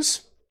Fox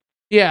News?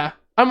 Yeah,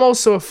 I'm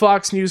also a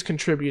Fox News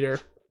contributor.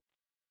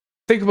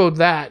 Think about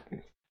that.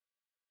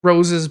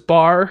 Rose's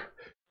bar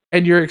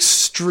and your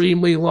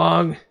extremely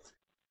long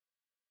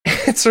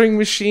answering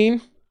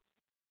machine.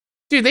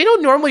 Dude, they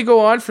don't normally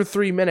go on for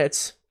 3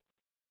 minutes.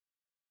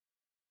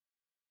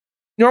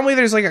 Normally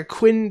there's like a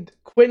Quinn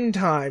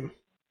time.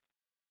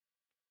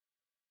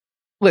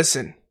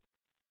 Listen,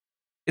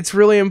 it's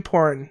really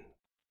important.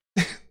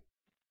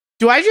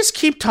 Do I just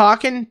keep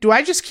talking? Do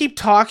I just keep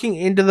talking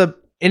into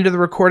the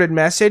recorded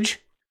message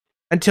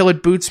until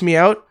it boots me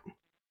out?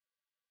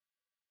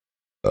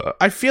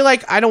 I feel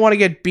like I don't want to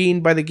get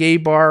beaned by the gay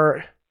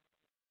bar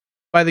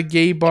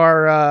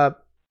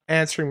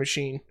answering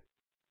machine.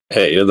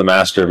 Hey, you're the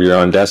master of your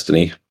own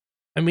destiny.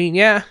 I mean,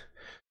 yeah.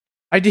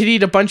 I did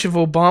eat a bunch of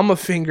Obama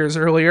fingers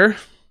earlier.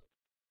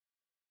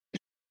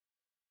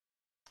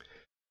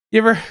 You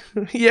ever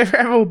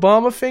have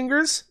Obama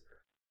fingers?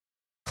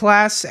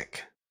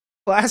 Classic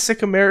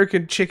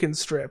American chicken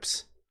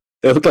strips.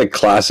 They look like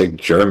classic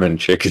German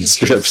chicken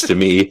strips to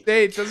me.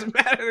 Hey, it doesn't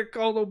matter. They're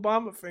called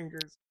Obama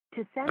fingers.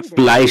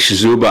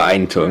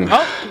 Fleischzubereitung.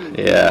 Oh.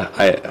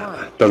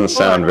 Yeah, doesn't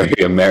sound very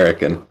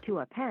American. To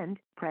append,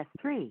 press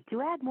 3.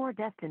 To add more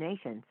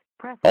destinations,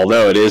 press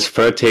Although it is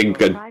fertig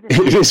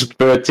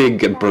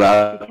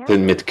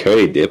gebraten mit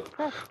curry dip.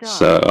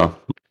 So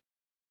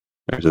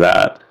there's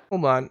that.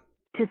 Hold on.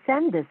 To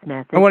send this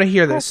message, I want to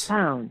hear press this.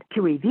 pound.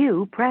 To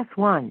review, press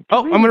 1.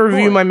 Oh, I'm gonna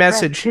review my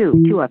message.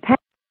 2. To append.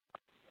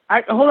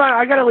 Hold on.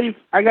 I gotta leave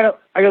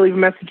a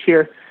message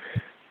here.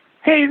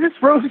 Hey, is this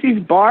Rosie's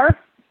bar?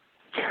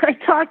 Can I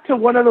talk to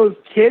one of those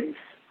kids?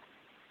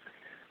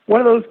 One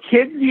of those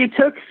kids you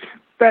took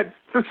that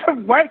for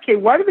some why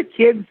do the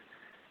kids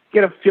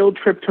get a field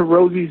trip to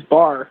Rosie's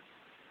bar?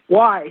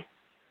 Why?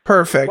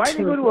 Perfect. Why do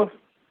they go to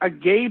a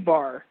gay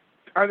bar?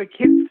 Are the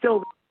kids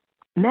still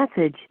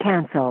Message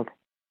canceled.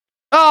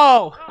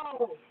 Oh!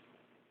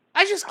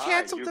 I just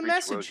canceled the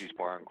message. Rosie's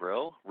Bar and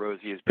Grill.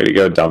 Rosie is Here you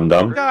go,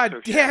 dum-dum. God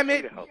damn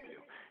it.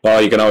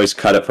 Well, you can always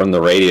cut it from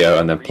the radio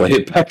and then play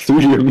it back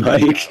through your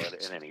mic.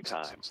 at any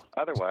time.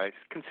 Otherwise,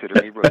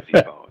 consider me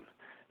Rosie's phone.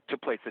 To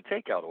place a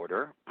takeout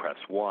order, press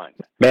 1.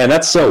 Man,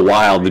 that's so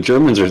wild. The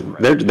Germans they're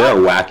a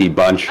wacky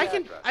bunch. I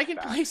can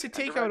place a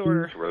takeout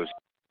order. Rosie.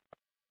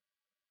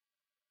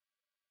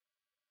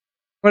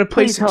 I'm gonna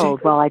place Please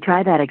hold while I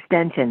try that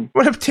extension.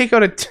 I'm gonna take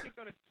out an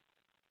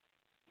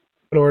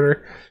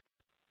order.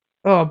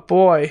 Oh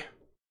boy,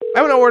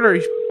 I want to order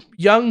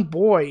young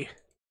boy.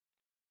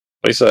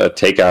 Place a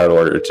takeout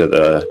order to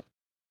the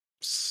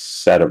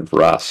set of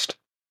Rust.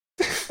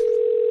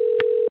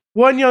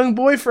 One young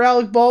boy for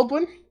Alec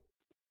Baldwin.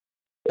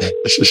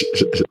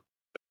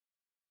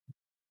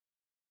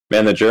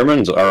 Man, the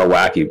Germans are a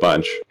wacky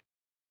bunch.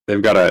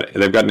 They've got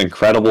an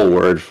incredible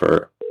word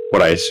for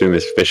what I assume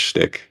is fish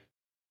stick.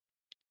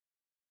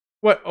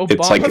 What,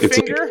 Obama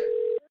finger?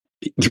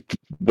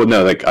 Well,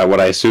 no,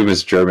 what I assume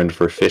is German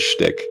for fish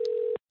stick.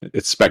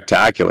 It's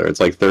spectacular. It's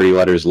like 30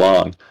 letters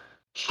long.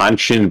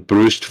 Hanschen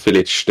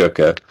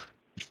Brustfiletstücke.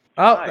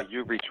 Oh, Hi,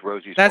 you've reached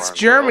Rosie's that's Bar and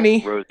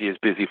Germany. Grill. Rosie is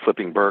busy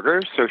flipping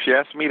burgers, so she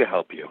asked me to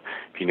help you.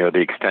 If you know the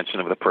extension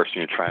of the person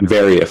you're trying to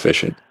Very reach,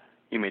 efficient.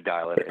 you may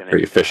dial it at Very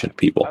any efficient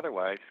people.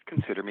 Otherwise,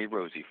 consider me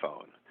Rosie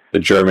phone. The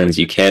Germans,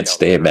 you can't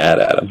stay mad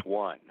at them.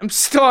 I'm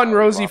still on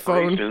Rosie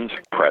phone. Operations,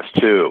 press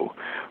 2.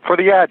 For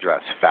the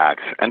address,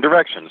 fax, and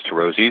directions to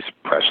Rosie's,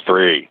 press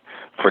 3.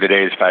 For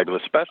today's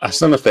fabulous special, Ask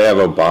them if they have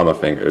Obama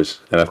fingers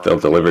and if they'll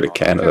deliver to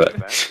Canada.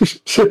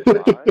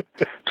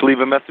 to leave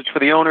a message for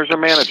the owners or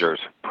managers,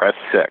 press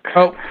 6.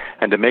 Oh.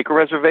 And to make a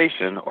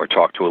reservation or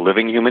talk to a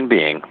living human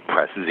being,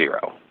 press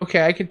 0.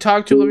 Okay, I can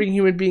talk to a living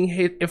human being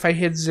if I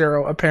hit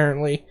 0,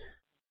 apparently.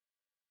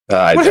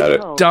 I What doubt a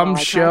it. dumb While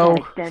I try show. that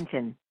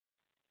extension.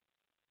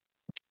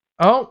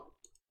 Oh,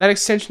 that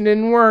extension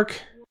didn't work.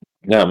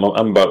 Yeah,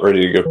 I'm about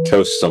ready to go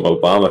toast some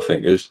Obama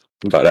fingers.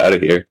 I'm about out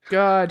of here.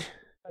 God.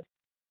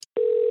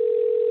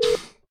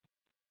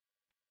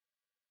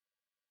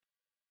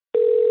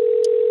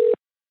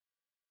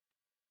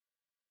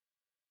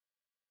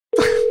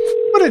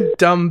 What a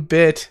dumb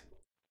bit.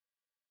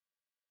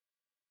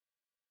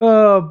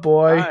 Oh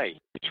boy. Hi,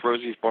 it's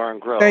Rosie's Bar and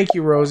Grill. Thank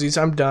you, Rosie's.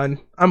 I'm done.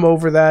 I'm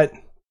over that.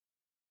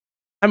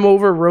 I'm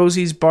over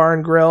Rosie's Bar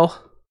and Grill.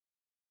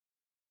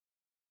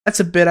 That's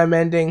a bit I'm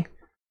ending.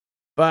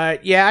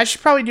 But yeah, I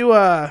should probably do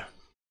a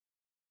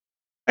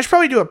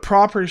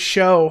proper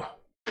show.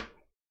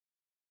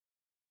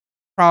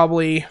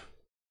 Probably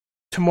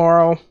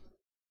tomorrow.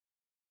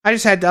 I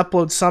just had to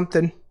upload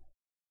something.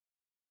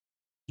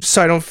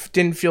 So I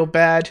didn't feel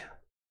bad.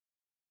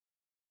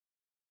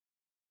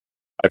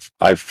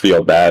 I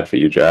feel bad for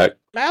you, Jack.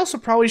 I also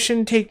probably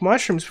shouldn't take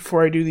mushrooms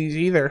before I do these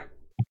either.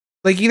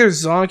 Like, either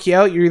zonk you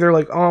out, you're either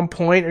like on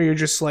point, or you're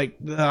just like,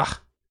 ugh.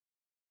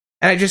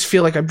 And I just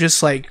feel like I'm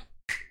just like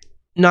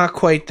not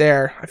quite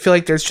there. I feel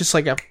like there's just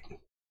like a, you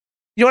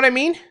know what I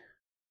mean?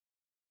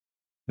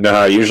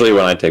 No, usually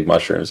when I take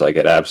mushrooms, I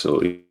get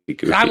absolutely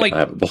goofy. I'm like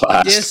and I have a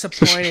blast.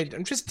 disappointed.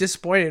 I'm just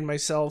disappointed in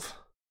myself.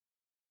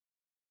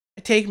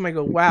 I take them, I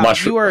go, wow,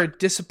 Mushroom- you are a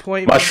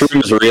disappointment.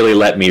 Mushrooms really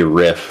let me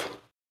riff.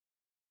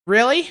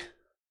 Really?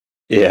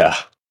 Yeah.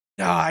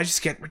 Oh, I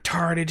just get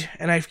retarded,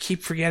 and I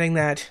keep forgetting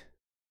that.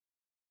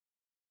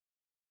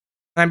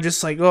 I'm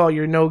just like, oh,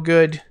 you're no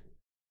good.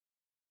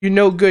 You're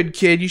no good,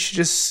 kid. You should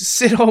just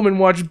sit home and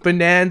watch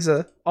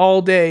Bonanza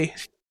all day.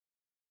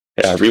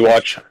 Yeah,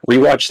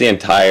 rewatch the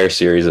entire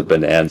series of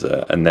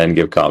Bonanza and then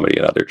give comedy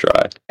another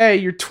try. Hey,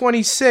 you're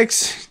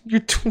 26. You're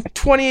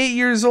 28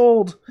 years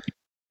old.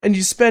 And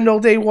you spend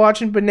all day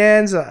watching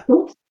Bonanza.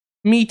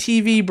 Me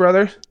TV,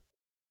 brother.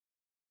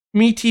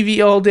 Me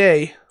TV all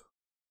day.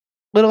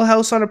 Little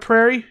House on a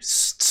Prairie?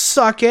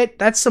 Suck it.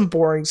 That's some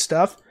boring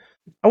stuff.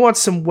 I want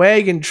some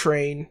Wagon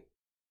Train.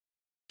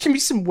 Give me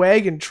some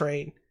Wagon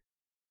Train.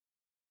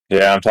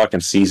 Yeah, I'm talking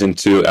season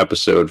 2,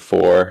 episode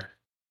 4.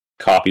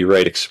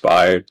 Copyright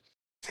expired.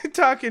 You're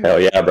talking... Hell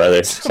yeah,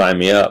 brother. Sign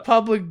me up.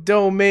 Public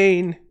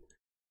domain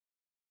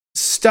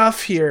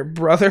stuff here,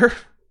 brother.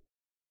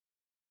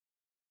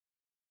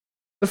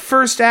 The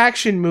first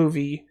action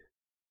movie.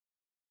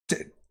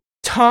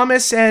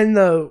 Thomas and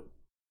the...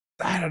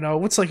 I don't know.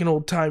 What's like an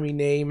old-timey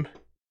name?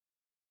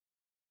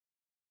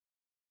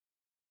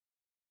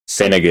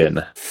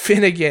 Finnegan.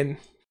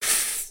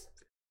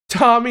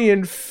 Tommy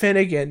and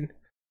Finnegan.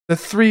 The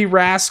Three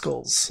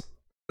Rascals.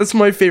 That's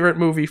my favorite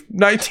movie.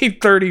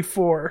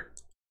 1934.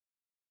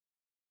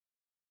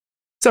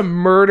 It's a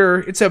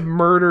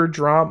murder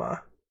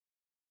drama.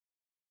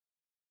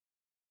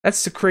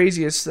 That's the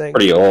craziest thing.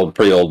 Pretty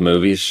old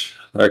movies.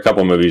 There are a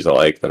couple movies I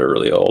like that are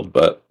really old,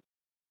 but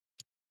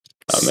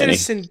not many.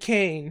 Citizen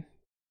Kane.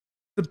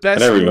 The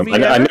best I movie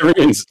ever. I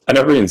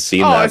never even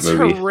seen that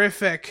movie. Oh, it's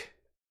horrific.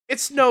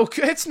 It's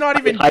not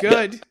even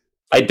good.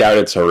 I doubt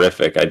it's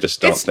horrific. I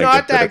just don't It's think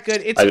not that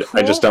good. It's cool.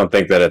 I just don't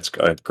think that it's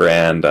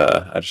grand.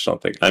 I just don't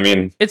think. I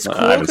mean, it's cool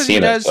I haven't because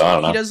seen it, so I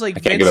don't know. he does like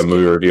I can't give a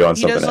movie review on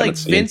something I haven't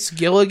seen. Vince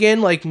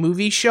Gilligan like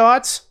movie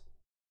shots.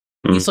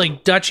 He's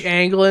like Dutch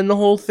angling the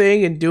whole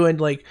thing and doing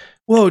like,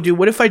 whoa, dude,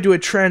 what if I do a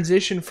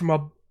transition from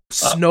a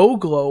snow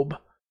globe?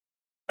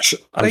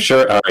 I'm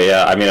sure. Oh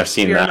yeah, I mean, I've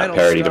seen that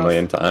parodied a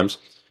million times.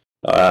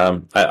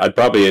 I'd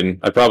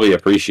probably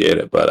appreciate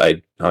it,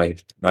 but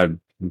I'm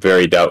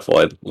very doubtful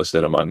I'd list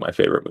it among my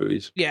favorite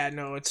movies. Yeah,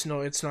 no, it's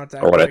not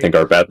that. Or what great. I think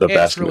are the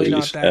best really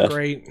movies. It's really not that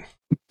great.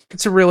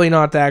 It's really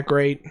not that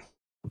great.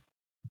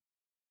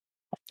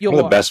 One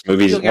of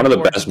the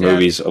best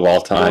movies of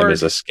all time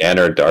is A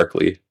Scanner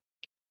Darkly.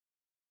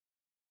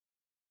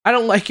 I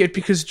don't like it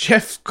because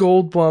Jeff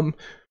Goldblum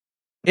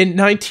in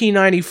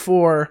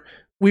 1994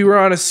 we were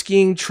on a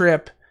skiing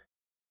trip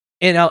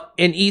in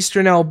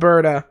eastern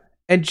Alberta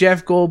and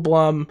Jeff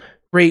Goldblum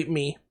raped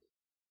me.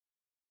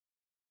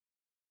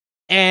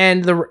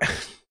 And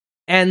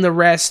the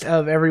rest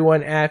of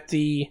everyone at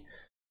the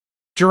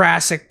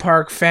Jurassic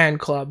Park fan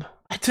club.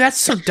 That's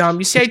so dumb.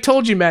 You see, I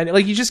told you, man.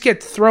 Like, you just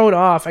get thrown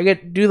off. I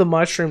do the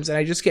mushrooms, and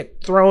I just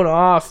get thrown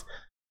off.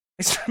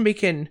 I start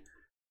making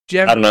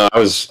Jeff... I don't know. I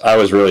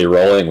was really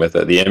rolling with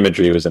it. The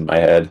imagery was in my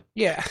head.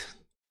 Yeah.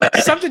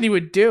 Something you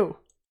would do.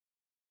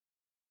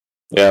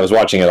 Yeah, I was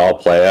watching it all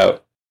play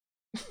out.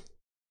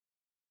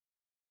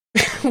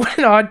 What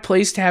an odd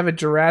place to have a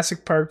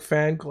Jurassic Park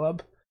fan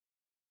club.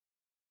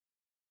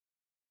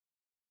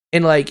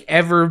 In, like,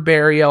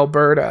 Everberry,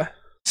 Alberta.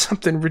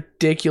 Something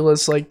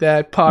ridiculous like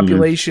that.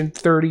 Population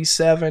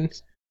 37.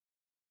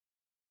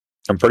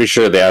 I'm pretty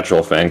sure the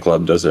actual fan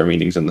club does their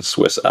meetings in the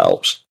Swiss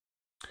Alps.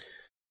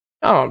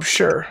 Oh, I'm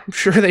sure. I'm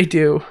sure they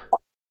do.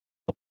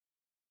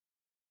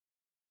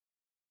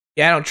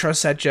 Yeah, I don't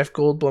trust that Jeff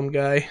Goldblum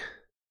guy.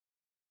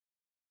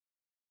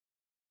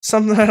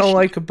 Something I don't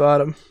like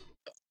about him.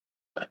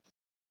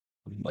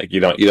 Like, you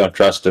don't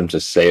trust him to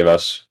save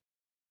us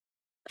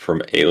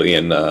from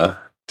alien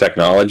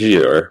technology,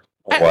 or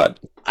what?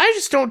 I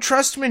just don't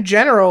trust him in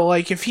general.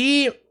 Like,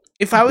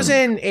 if I was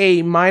in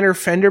a minor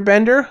fender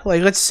bender,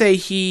 like, let's say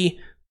he,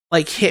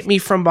 like, hit me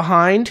from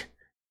behind,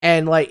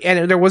 and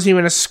there wasn't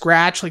even a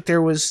scratch, like,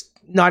 there was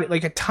not,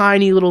 like, a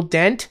tiny little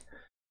dent.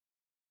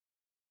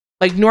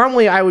 Like,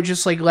 normally I would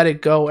just, like, let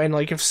it go, and,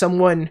 like, if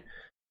someone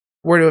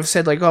were to have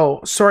said, like, oh,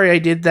 sorry I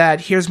did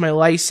that, here's my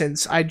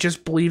license, I'd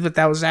just believe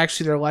that was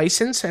actually their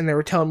license, and they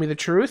were telling me the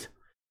truth.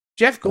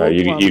 Jeff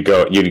Goldblum.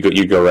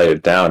 You go write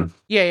it down.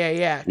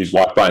 Yeah. You'd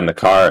walk by in the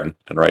car and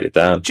write it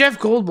down. Jeff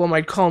Goldblum,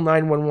 I'd call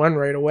 911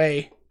 right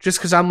away. Just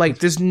because I'm like,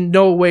 there's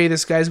no way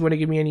this guy's going to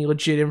give me any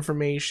legit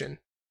information.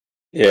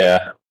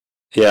 Yeah,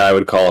 I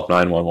would call up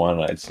 911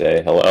 and I'd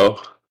say, hello,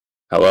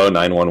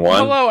 911.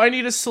 Hello, I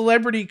need a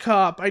celebrity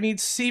cop. I need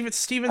Steven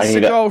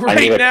Seagal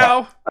right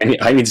now.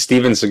 I need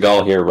Steven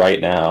Seagal here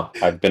right now.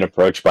 I've been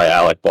approached by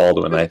Alec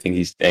Baldwin and I think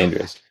he's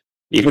dangerous.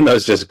 Even though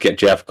it's just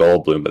Jeff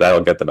Goldblum, but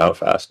that'll get them out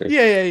faster.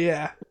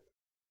 Yeah.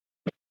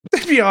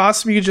 That'd be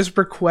awesome. You could just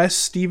request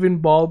Stephen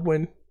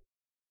Baldwin.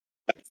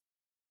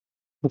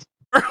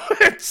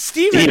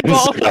 Stephen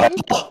Baldwin.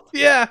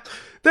 Yeah.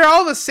 They're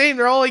all the same.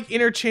 They're all like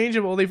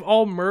interchangeable. They've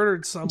all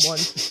murdered someone.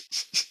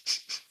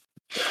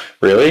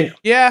 Really?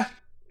 Yeah.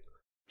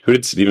 Who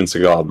did Steven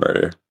Seagal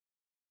murder?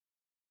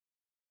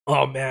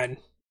 Oh man.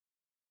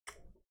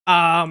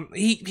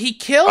 He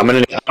killed. I'm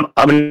gonna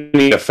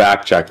need a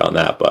fact check on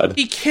that, bud.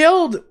 He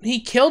killed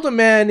a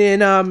man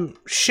in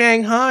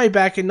Shanghai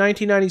back in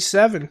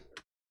 1997.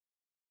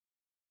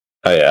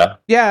 Oh yeah.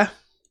 Yeah.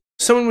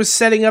 Someone was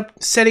setting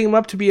him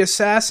up to be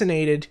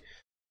assassinated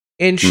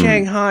in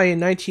Shanghai in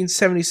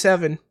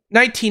 1997.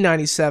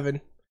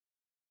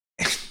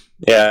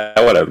 Yeah,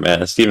 whatever,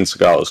 man. Steven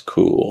Seagal is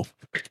cool.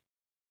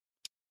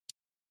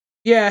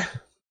 Yeah.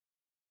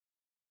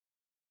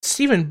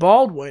 Stephen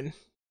Baldwin.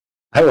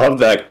 I love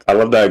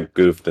that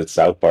goof that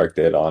South Park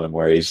did on him,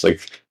 where he's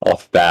like all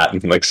fat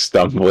and like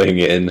stumbling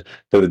in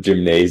to the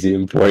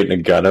gymnasium, pointing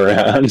a gun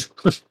around.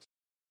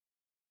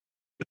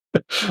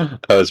 That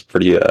was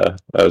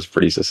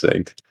pretty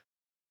succinct.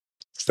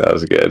 That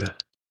was good.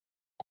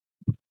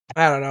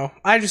 I don't know.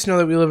 I just know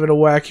that we live in a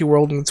wacky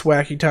world and it's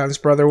wacky times,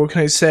 brother. What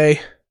can I say?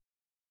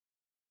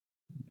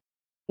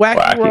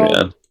 Wacky world,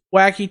 man.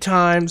 Wacky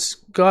times.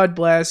 God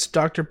bless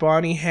Dr.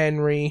 Bonnie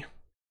Henry.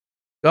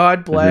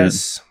 God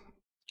bless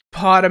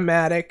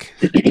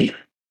Podomatic.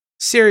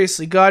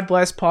 Seriously, God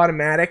bless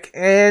Podomatic.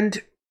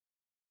 And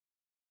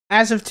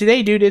as of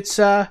today, dude, it's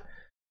No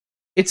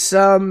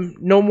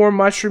More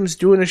Mushrooms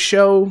doing a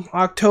show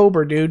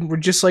October, dude. We're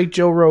just like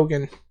Joe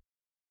Rogan.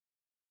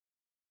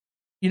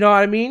 You know what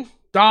I mean?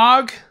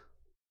 Dog.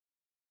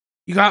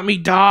 You got me,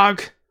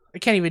 dog. I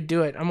can't even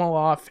do it. I'm all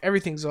off.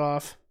 Everything's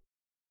off.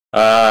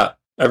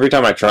 Every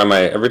time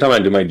I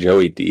do my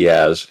Joey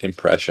Diaz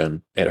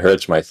impression, it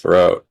hurts my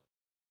throat.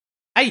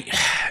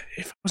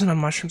 If I wasn't on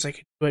mushrooms, I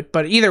could do it.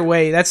 But either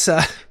way, that's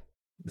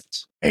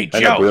Hey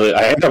Joe.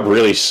 I end up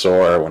really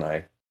sore when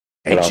I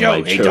Hey put on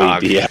Joe. my Hey Joey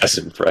dog. Diaz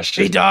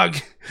impression. Hey dog.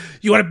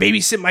 You want to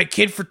babysit my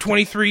kid for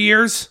 23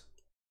 years?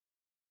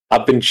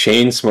 I've been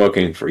chain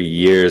smoking for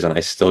years, and I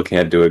still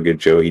can't do a good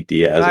Joey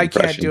Diaz I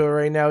impression. can't do it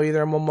right now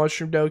either. I'm a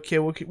mushroomed out kid.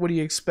 What do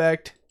you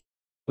expect?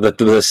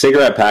 The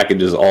cigarette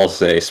packages all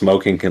say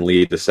smoking can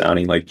lead to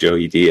sounding like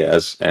Joey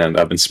Diaz, and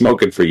I've been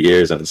smoking for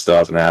years, and it still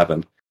hasn't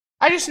happened.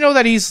 I just know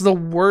that he's the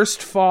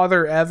worst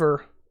father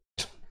ever.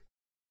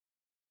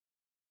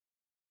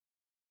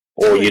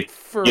 Oh, you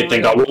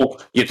think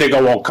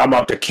I won't come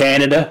up to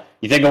Canada?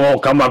 You think I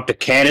won't come up to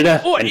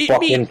Canada and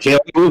fucking kill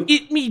you?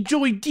 It me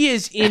Joey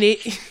Diaz in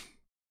it.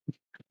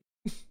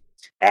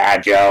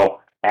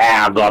 Joe.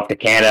 I'll go up to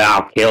Canada.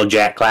 I'll kill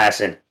Jack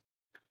Klassen.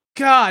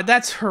 God,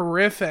 that's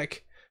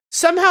horrific.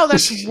 Somehow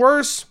that's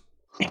worse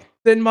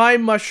than my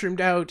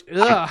mushroomed out.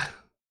 Ugh.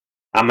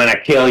 I'm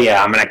gonna kill you.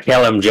 I'm gonna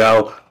kill him,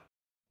 Joe.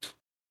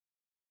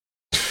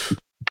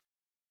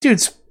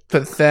 Dude's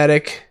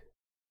pathetic.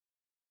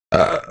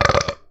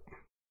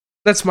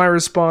 That's my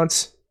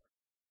response.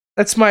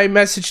 That's my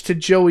message to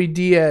Joey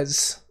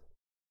Diaz.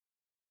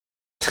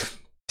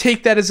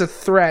 Take that as a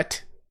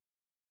threat.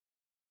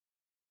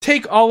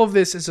 Take all of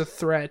this as a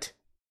threat.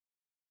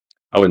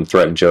 I wouldn't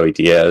threaten Joey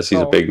Diaz. He's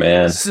a big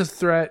man. This is a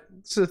threat.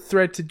 It's a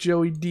threat to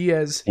Joey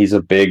Diaz. He's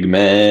a big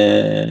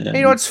man. Hey,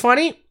 you know what's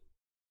funny?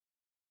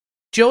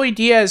 Joey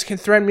Diaz can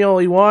threaten me all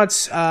he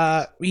wants.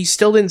 He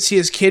still didn't see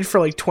his kid for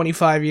like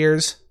 25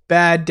 years.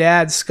 Bad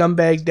dad,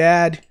 scumbag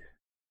dad.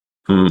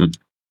 Why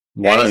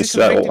not he's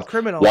a convicted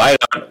criminal.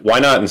 Why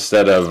not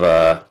instead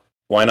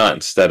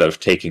of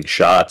taking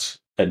shots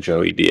at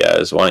Joey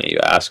Diaz? Why don't you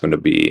ask him to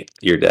be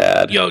your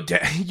dad? Yo.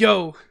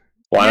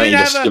 Why don't you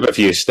just skip a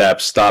few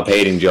steps, stop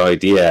hating Joey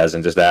Diaz,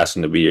 and just ask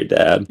him to be your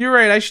dad? You're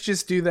right. I should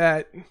just do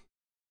that.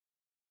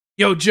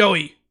 Yo,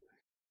 Joey.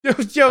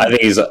 Yo. I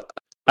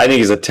think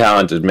he's a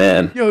talented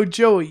man. Yo,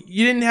 Joey.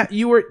 You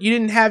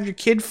didn't have your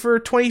kid for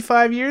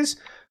 25 years.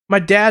 My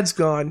dad's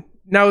gone.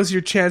 Now is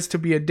your chance to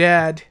be a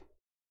dad.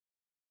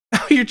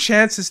 Now you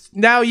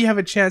have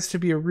a chance to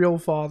be a real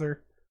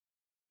father.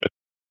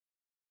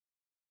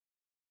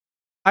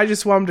 I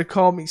just want him to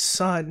call me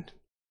son.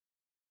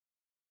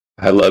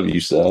 I love you,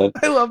 son.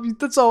 I love you.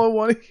 That's all I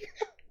want to hear.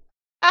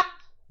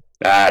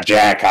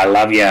 Jack, I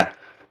love you.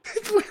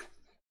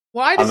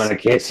 Why? I'm gonna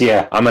kiss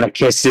you. I'm gonna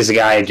kiss this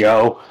guy,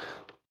 Joe.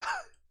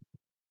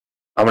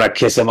 I'm gonna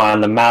kiss him on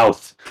the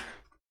mouth.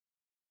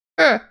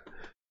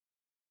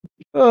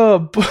 Oh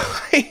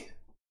boy.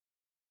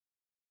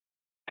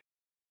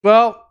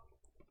 Well,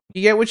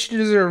 you get what you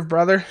deserve,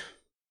 brother.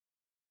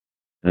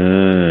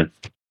 I'm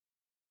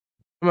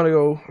gonna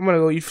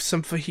go eat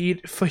some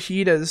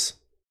fajitas.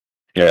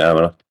 Yeah, I'm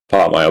gonna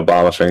pop my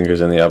Obama fingers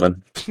in the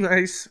oven.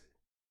 Nice.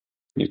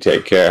 You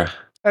take care.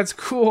 That's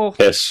cool.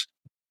 Piss.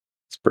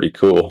 It's pretty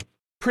cool.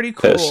 Pretty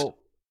cool. Piss.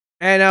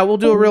 And we'll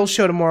do a real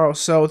show tomorrow.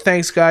 So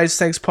thanks, guys.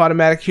 Thanks,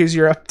 Podomatic. Here's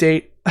your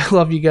update. I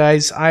love you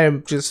guys. I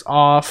am just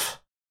off.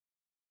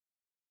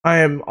 I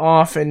am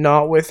off and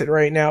not with it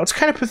right now. It's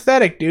kind of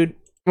pathetic, dude. I'm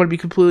going to be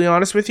completely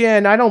honest with you.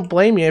 And I don't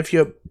blame you if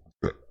you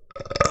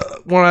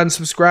want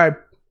to unsubscribe.